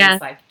rom-com movies,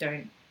 like,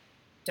 don't,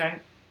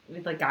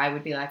 the guy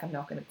would be like, I'm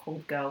not going to call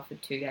the girl for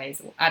 2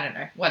 days, or I don't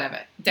know, whatever.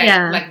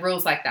 Like,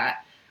 rules like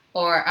that.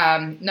 Or,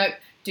 nope,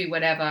 do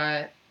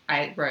whatever.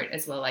 I wrote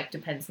as well, like,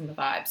 depends on the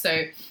vibe.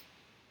 So,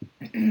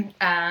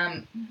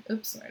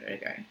 oops, where did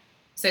it go?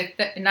 So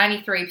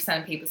 93%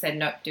 of people said,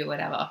 nope, do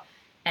whatever.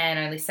 And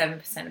only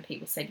 7% of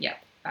people said,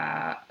 yep,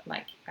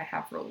 like, I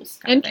have rules.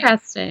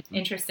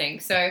 Interesting.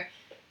 So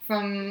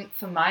from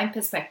my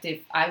perspective,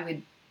 I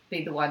would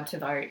be the one to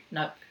vote,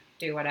 nope,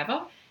 do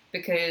whatever.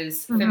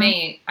 Because for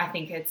me, I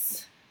think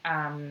it's,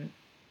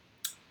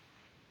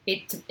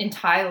 it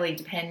entirely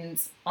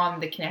depends on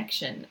the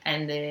connection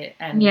and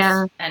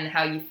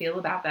how you feel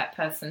about that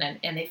person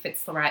and if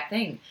it's the right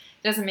thing.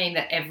 It doesn't mean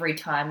that every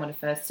time on a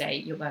first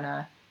date you're going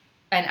to,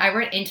 and I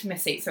wrote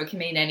intimacy, so it can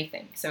mean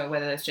anything. So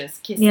whether it's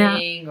just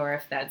kissing or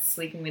if that's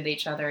sleeping with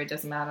each other, it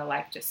doesn't matter,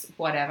 like just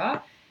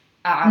whatever.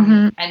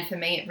 And for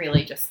me, it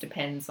really just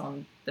depends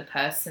on the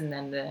person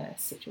and the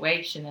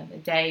situation and the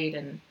date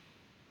and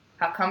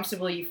how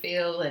comfortable you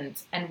feel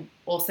and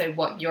also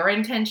what your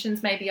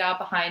intentions maybe are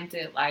behind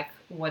it, like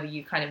what are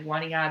you kind of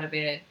wanting out of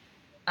it.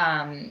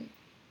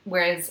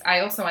 Whereas I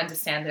also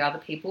understand that other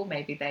people,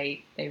 maybe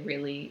they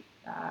really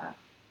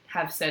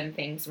have certain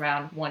things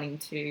around wanting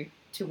to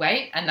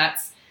wait, and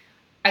that's,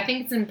 I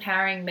think it's an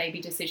empowering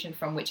maybe decision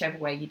from whichever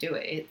way you do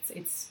it.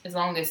 It's as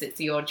long as it's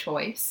your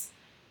choice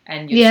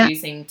and you're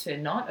choosing to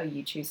not, or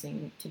you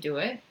choosing to do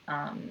it.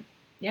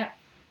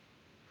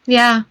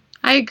 Yeah,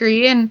 I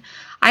agree. And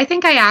I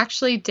think I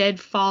actually did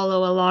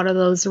follow a lot of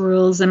those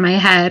rules in my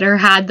head, or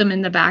had them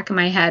in the back of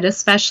my head,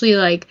 especially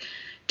like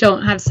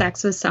don't have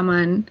sex with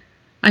someone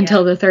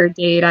until the third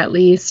date at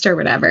least, or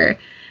whatever.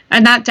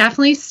 And that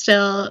definitely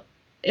still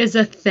is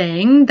a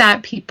thing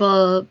that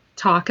people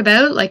talk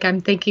about. Like, I'm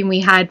thinking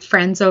we had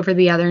friends over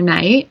the other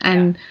night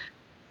and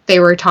they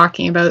were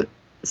talking about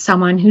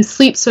someone who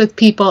sleeps with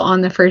people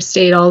on the first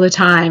date all the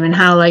time and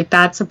how like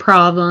that's a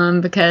problem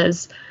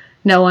because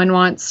no one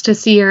wants to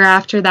see her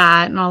after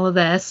that and all of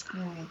this.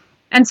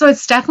 And so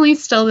it's definitely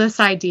still this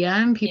idea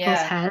in people's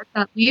heads,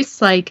 at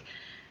least like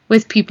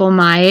with people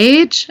my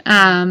age.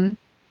 And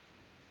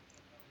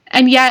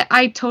yet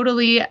I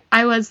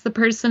was the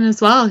person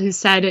as well who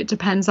said it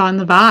depends on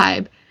the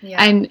vibe.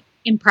 And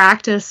in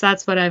practice,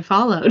 that's what I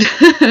followed.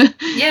 And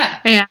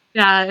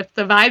if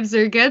the vibes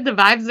are good, the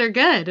vibes are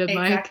good. And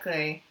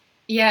exactly.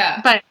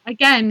 Yeah. But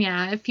again,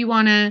 yeah, if you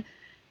want to,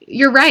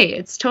 you're right.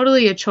 It's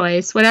totally a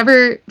choice.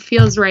 Whatever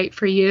feels right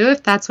for you,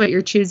 if that's what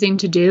you're choosing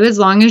to do, as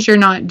long as you're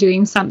not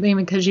doing something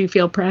because you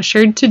feel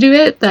pressured to do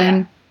it,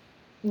 then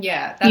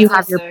Yeah, you that's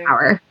have your also,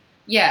 power.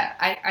 yeah,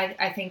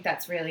 I think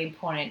that's really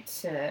important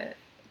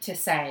to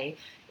say,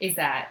 is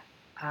that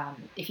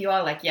if you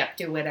are like, yep,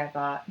 do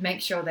whatever,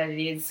 make sure that it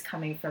is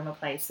coming from a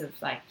place of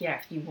like, yeah,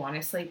 if you want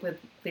to sleep with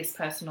this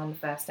person on the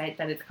first date,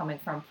 that it's coming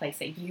from a place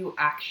that you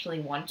actually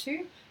want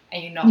to,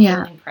 and you're not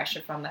Yeah. feeling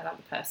pressure from that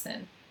other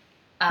person.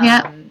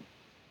 Yeah.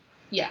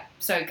 Yeah,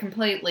 so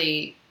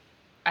completely,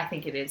 I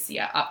think it is,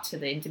 yeah, up to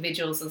the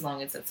individuals, as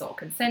long as it's all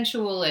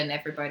consensual and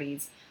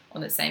everybody's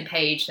on the same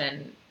page,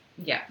 then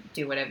yeah,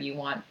 do whatever you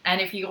want. And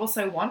if you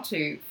also want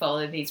to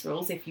follow these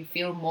rules, if you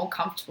feel more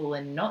comfortable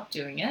in not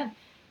doing it,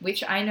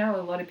 which I know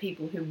a lot of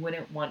people who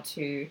wouldn't want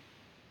to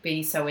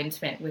be so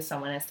intimate with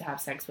someone as to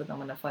have sex with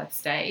them on a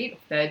first date, or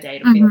third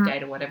date, or fifth Mm-hmm.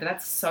 date, or whatever,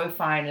 that's so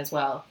fine as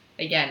well.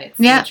 Again, it's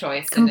your Yeah,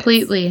 choice, and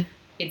completely.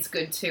 it's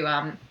good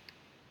to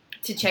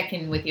check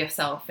in with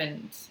yourself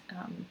and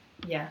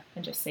yeah,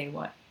 and just see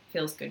what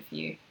feels good for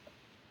you.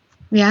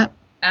 Yeah.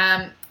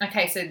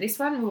 Okay, so this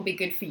one will be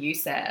good for you,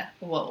 Sarah.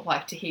 Well,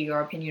 like to hear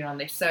your opinion on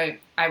this. So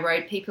I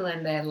wrote people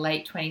in their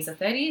late 20s or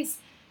 30s.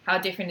 How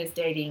different is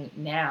dating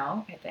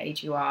now at the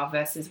age you are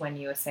versus when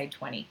you were, say,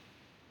 20?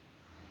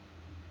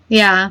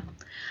 Yeah.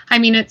 I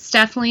mean, it's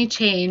definitely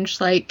changed.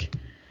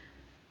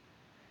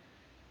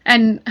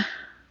 And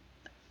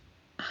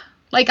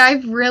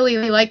I've really,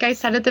 like I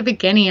said at the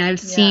beginning, I've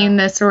Yeah. seen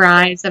this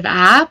rise of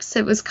apps.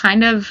 It was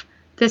kind of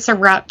this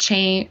abrupt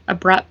change.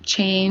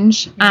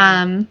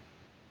 Mm.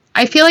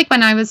 I feel like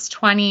when I was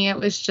 20, it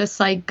was just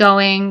like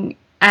going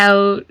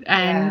out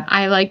and Yeah.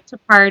 I like to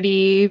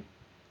party.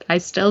 I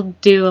still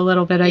do a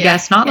little bit, I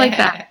guess, not like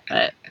that,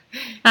 Yeah.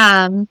 but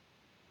um,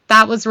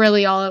 that was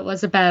really all it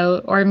was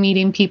about, or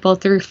meeting people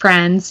through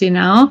friends, you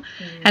know?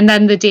 Mm. And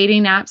then the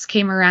dating apps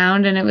came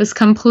around and it was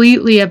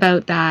completely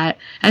about that,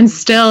 and Mm.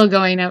 still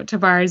going out to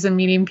bars and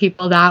meeting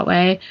people that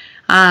way.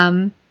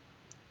 Um,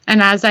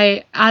 and as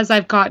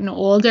I've gotten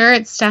older,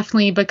 it's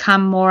definitely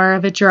become more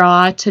of a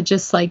draw to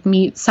just like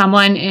meet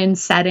someone in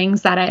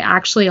settings that I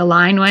actually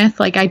align with.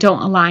 Like I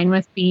don't align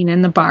with being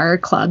in the bar or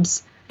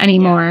clubs Yeah.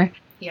 anymore.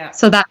 Yeah.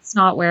 So that's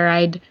not where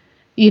I'd,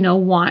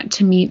 want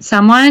to meet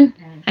someone.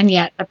 Mm. And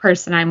yet the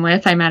person I'm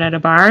with, I met at a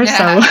bar. So,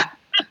 Yeah.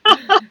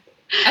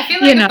 I feel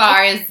you like a know,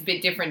 bar is a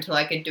bit different to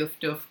like a doof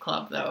doof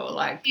club, though.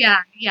 Like,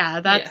 yeah,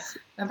 yeah, that's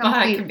a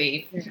bar can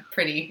completely. be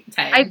pretty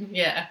I tame.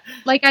 Yeah.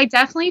 I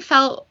definitely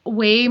felt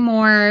way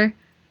more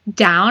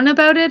down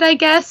about it, I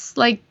guess,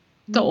 like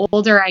the Mm.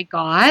 older I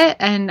got.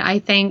 And I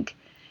think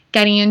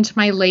getting into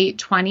my late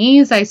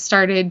 20s, I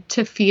started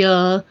to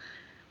feel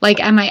like,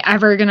 am I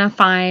ever going to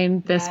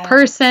find this Yeah.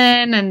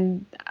 person?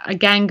 And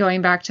again,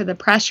 going back to the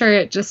pressure,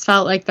 it just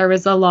felt like there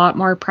was a lot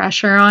more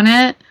pressure on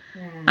it.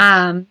 Mm.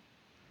 Um,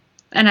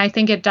 and I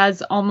think it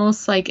does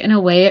almost like, in a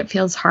way, it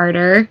feels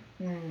harder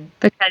Mm.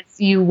 because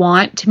you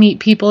want to meet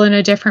people in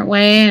a different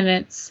way.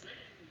 And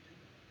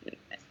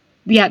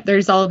yet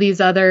there's all these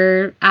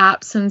other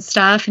apps and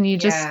stuff, and you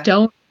just Yeah.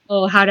 don't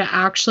know how to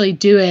actually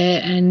do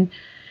it. And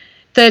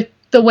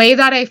the way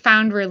that I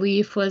found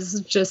relief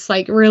was just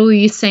like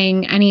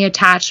releasing any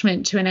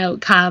attachment to an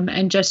outcome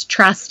and just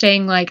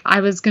trusting like I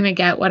was going to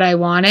get what I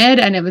wanted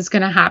and it was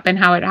going to happen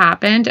how it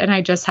happened, and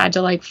I just had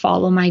to like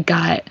follow my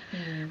gut.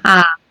 Mm.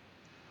 uh,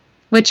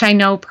 which I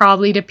know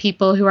probably to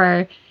people who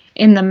are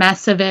in the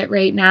mess of it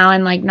right now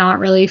and like not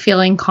really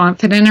feeling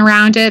confident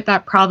around it,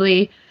 that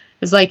probably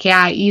is like,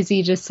 yeah,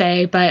 easy to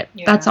say, but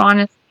that's Yeah.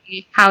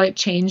 honestly how it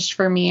changed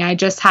for me. I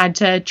just had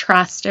to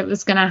trust it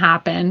was going to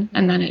happen,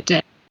 and then Mm. it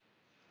did.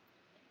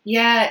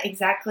 Yeah,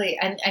 exactly.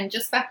 And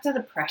just back to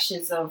the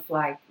pressures of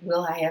like,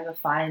 will I ever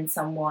find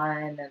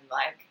someone, and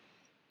like,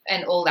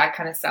 and all that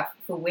kind of stuff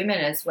for women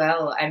as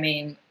well. I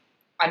mean,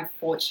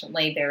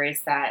 unfortunately, there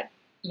is that,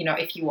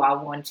 if you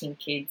are wanting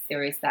kids,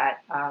 there is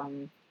that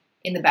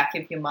in the back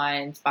of your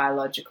mind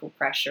biological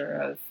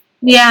pressure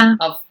Yeah.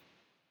 of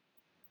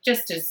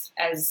just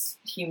as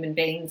human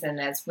beings and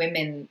as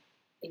women,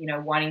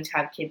 wanting to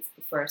have kids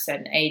before a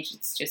certain age.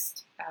 It's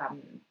just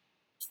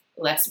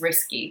less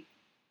risky.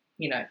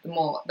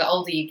 The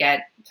older you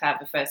get to have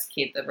the first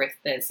kid, the risk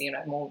there's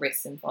more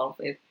risks involved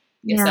with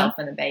Yeah. yourself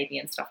and the baby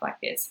and stuff like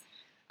this.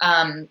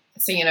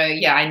 So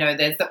yeah, I know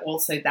there's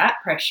also that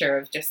pressure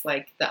of just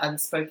like the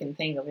unspoken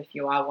thing of, if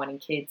you are wanting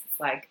kids, it's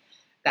like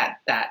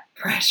that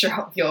pressure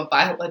of your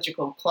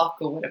biological clock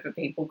or whatever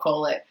people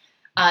call it.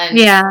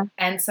 Yeah.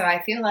 And so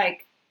I feel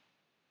like,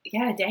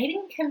 yeah,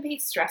 dating can be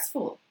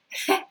stressful,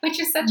 which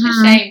is such a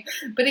Mhm. shame,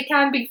 but it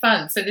can be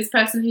fun. So this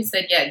person who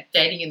said, yeah,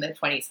 dating in their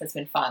 20s has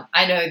been fun.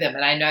 I know them,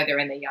 and I know they're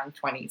in their young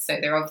 20s. So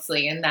they're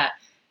obviously in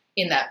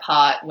that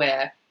part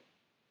where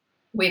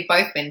we've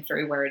both been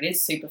through, where it is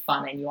super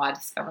fun and you are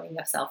discovering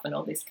yourself and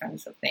all these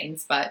kinds of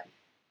things. But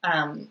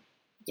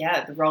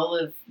yeah, the role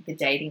of the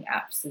dating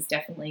apps has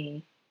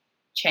definitely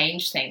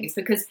changed things,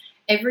 because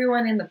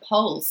everyone in the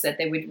polls said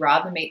they would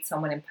rather meet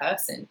someone in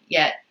person,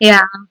 yet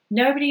Yeah.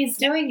 nobody is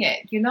doing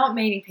it. You're not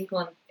meeting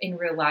people in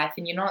real life,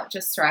 and you're not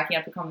just striking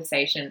up a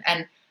conversation.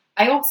 And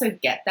I also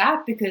get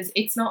that, because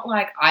it's not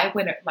like I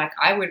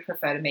would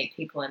prefer to meet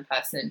people in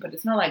person, but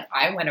it's not like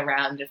I went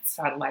around and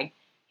started like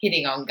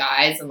hitting on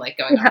guys and like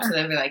going up to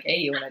them and be like, hey,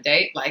 you want a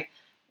date? Like,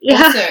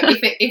 also,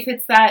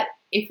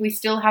 if we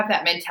still have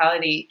that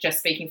mentality, just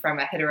speaking from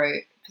a hetero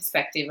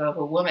perspective of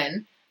a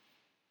woman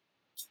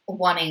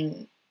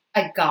wanting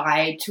a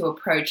guy to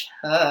approach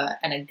her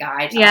and a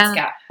guy to ask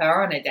out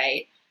her on a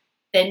date,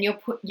 then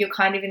you're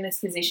kind of in this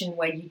position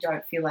where you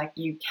don't feel like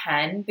you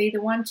can be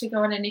the one to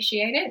go and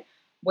initiate it.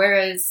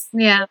 Whereas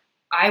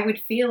I would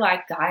feel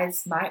like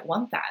guys might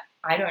want that.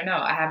 I don't know.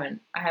 I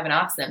haven't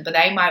asked them, but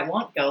they might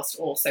want girls to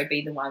also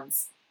be the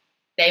ones.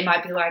 They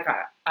might be like,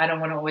 I don't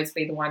want to always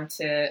be the one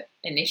to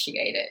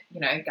initiate it.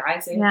 You know,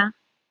 guys are,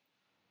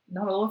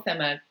 not all of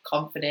them are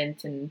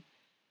confident and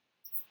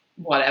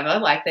whatever.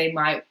 Like, they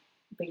might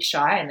be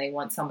shy and they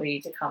want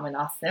somebody to come and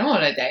ask them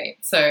on a date.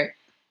 So,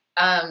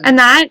 and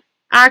that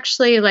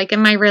actually, like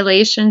in my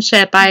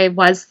relationship, I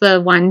was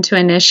the one to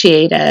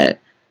initiate it.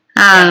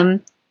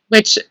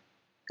 Which,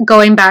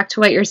 going back to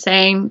what you're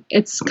saying,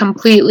 it's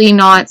completely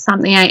not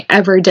something I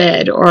ever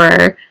did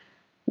or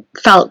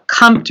felt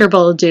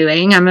comfortable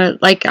doing.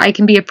 I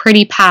can be a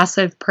pretty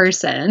passive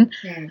person.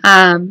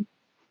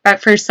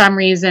 But for some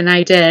reason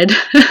I did.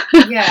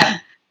 Yeah.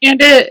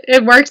 And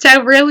it worked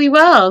out really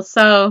well.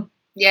 So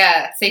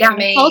see, for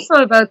me, it's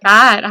also about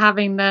that,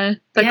 having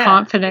the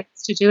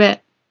confidence to do it.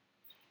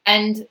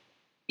 And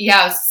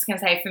I was just going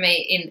to say, for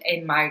me,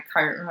 in my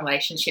current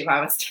relationship,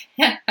 I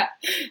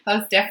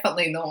was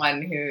definitely the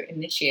one who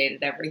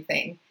initiated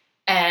everything.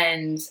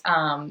 And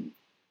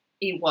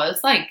it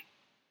was like,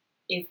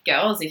 if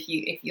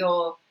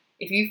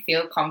you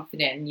feel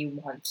confident and you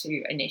want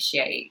to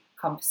initiate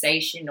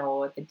conversation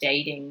or the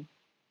dating,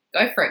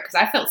 go for it. Because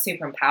I felt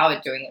super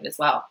empowered doing it as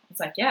well. It's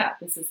like,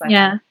 this is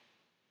like,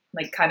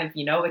 like kind of,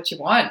 you know what you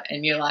want,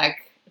 and you're like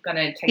going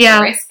to take the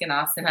risk and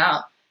ask them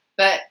out.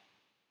 But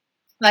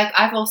like,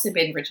 I've also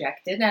been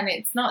rejected, and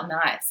it's not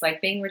nice.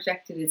 Like, being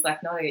rejected is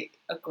like not a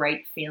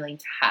great feeling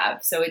to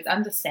have. So it's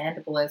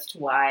understandable as to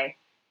why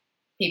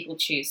people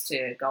choose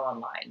to go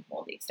online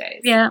more these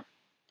days. Yeah.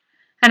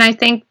 And I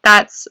think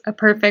that's a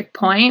perfect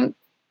point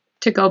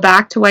to go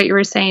back to what you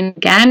were saying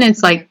again.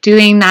 It's like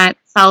doing that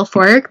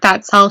self-work,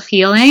 that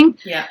self-healing.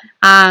 Yeah.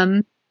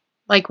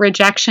 Like,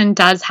 rejection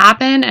does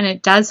happen and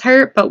it does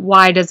hurt, but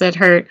why does it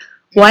hurt?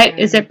 What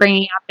is it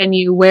bringing up in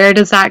you? Where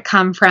does that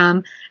come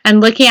from? And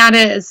looking at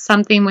it as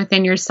something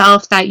within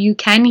yourself that you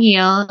can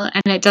heal,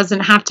 and it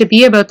doesn't have to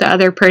be about the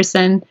other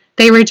person.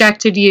 They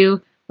rejected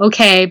you,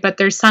 okay, but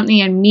there's something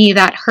in me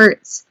that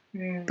hurts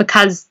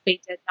because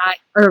they did that,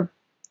 or,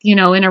 you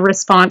know, in a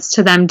response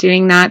to them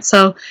doing that.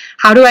 So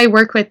how do I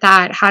work with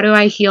that? How do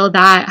I heal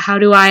that? How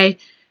do I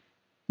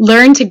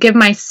learn to give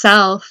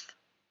myself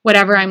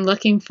whatever I'm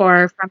looking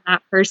for from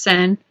that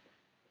person?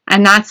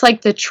 And that's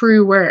like the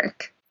true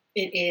work.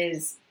 It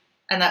is.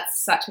 And that's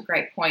such a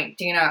great point.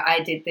 Do you know,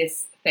 I did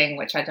this thing,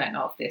 which I don't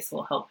know if this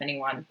will help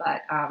anyone,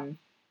 but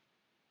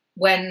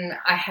when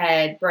I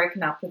had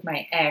broken up with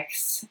my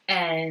ex,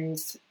 and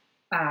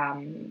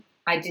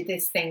I did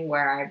this thing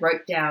where I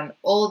wrote down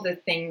all the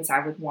things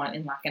I would want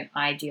in like an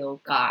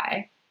ideal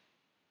guy.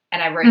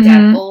 And I wrote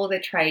down all the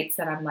traits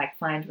that I'm like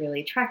find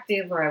really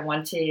attractive or I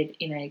wanted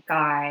in a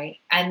guy.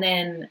 And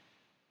then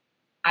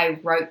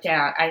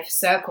I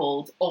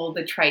circled all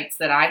the traits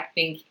that I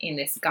think in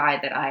this guy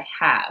that I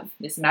have,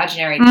 this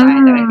imaginary guy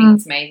that I think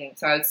is amazing.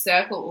 So I would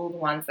circle all the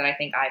ones that I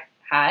think I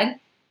had,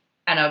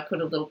 and I would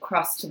put a little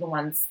cross to the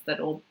ones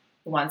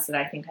that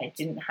I think I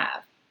didn't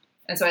have.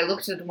 And so I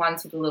looked at the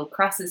ones with the little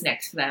crosses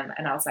next to them,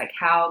 and I was like,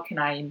 how can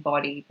I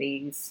embody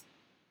these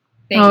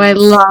things? Oh, I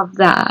love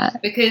that.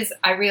 Because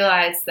I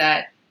realized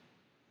that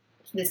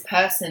this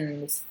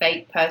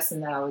fake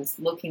person that I was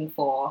looking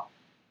for,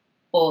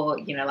 or,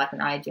 you know, like an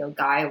ideal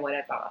guy or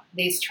whatever,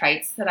 these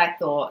traits that I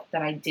thought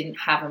that I didn't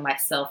have in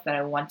myself that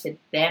I wanted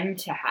them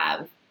to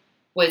have,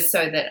 was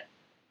so that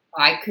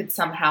I could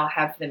somehow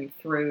have them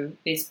through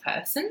this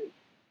person.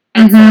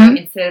 And so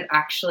instead of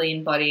actually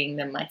embodying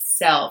them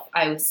myself,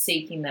 I was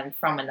seeking them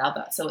from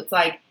another. So it's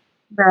like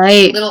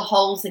little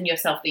holes in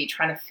yourself that you're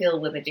trying to fill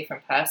with a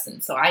different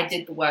person. So I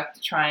did the work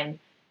to try and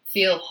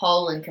feel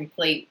whole and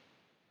complete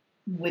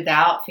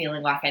without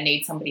feeling like I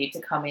need somebody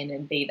to come in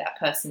and be that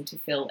person to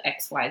fill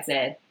X, Y,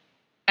 Z.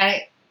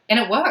 And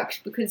it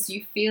worked, because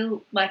you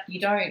feel like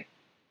you don't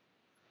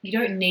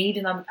need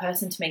another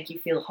person to make you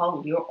feel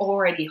whole. You're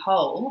already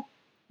whole.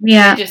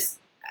 Yeah. You're just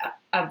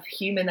a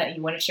human that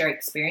you want to share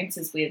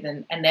experiences with,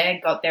 and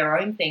they've got their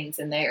own things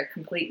and they're a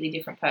completely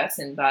different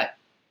person, but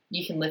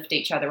you can lift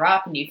each other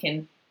up and you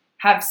can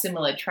have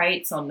similar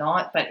traits or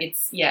not. But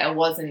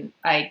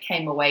I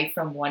came away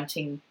from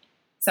wanting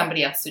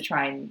somebody else to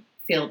try and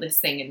feel this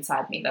thing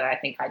inside me that I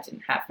think I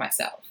didn't have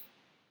myself.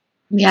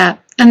 Yeah.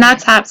 And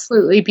that's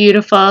absolutely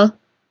beautiful.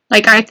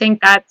 Like, I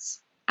think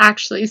that's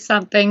actually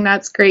something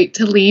that's great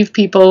to leave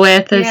people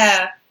with, is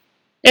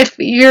if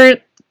you're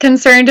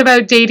concerned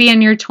about dating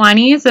in your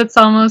 20s, it's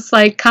almost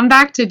like come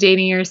back to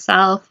dating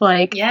yourself.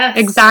 Like Yes.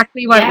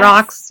 exactly what Yes.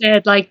 Rox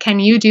did. Like,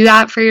 can you do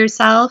that for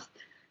yourself?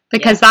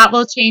 Because that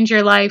will change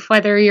your life,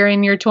 whether you're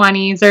in your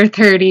 20s or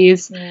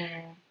 30s.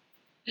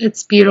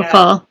 It's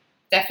beautiful.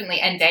 Yeah, definitely.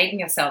 And dating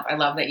yourself. I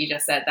love that you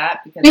just said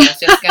that, because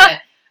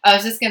I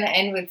was just gonna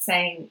end with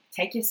saying,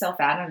 take yourself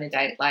out on a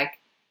date. Like,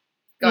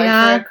 go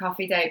for a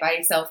coffee date by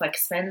yourself. Like,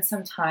 spend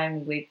some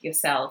time with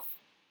yourself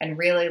and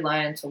really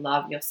learn to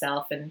love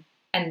yourself and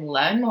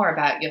learn more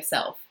about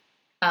yourself.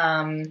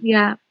 And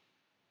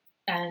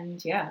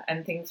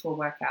things will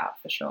work out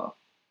for sure.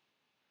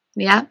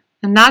 Yeah.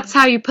 And that's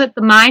how you put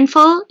the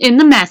mindful in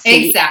the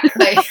messy.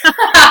 Exactly.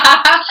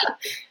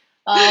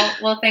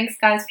 Well, thanks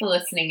guys for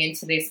listening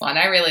into this one.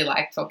 I really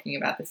liked talking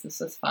about this. This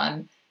was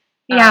fun.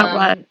 Yeah, it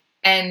was.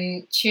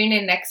 And tune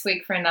in next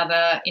week for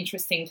another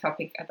interesting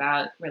topic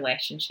about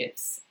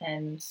relationships.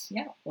 And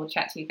yeah, we'll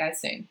chat to you guys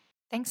soon.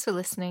 Thanks for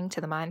listening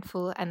to The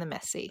Mindful and the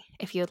Messy.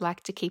 If you would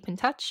like to keep in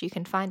touch, you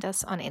can find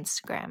us on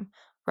Instagram.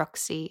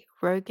 Roxy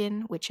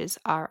Rogan, which is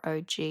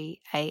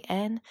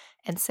ROGAN,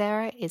 and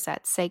Sarah is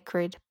at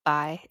Sacred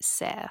by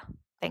Sarah.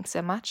 Thanks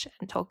so much,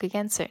 and talk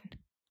again soon.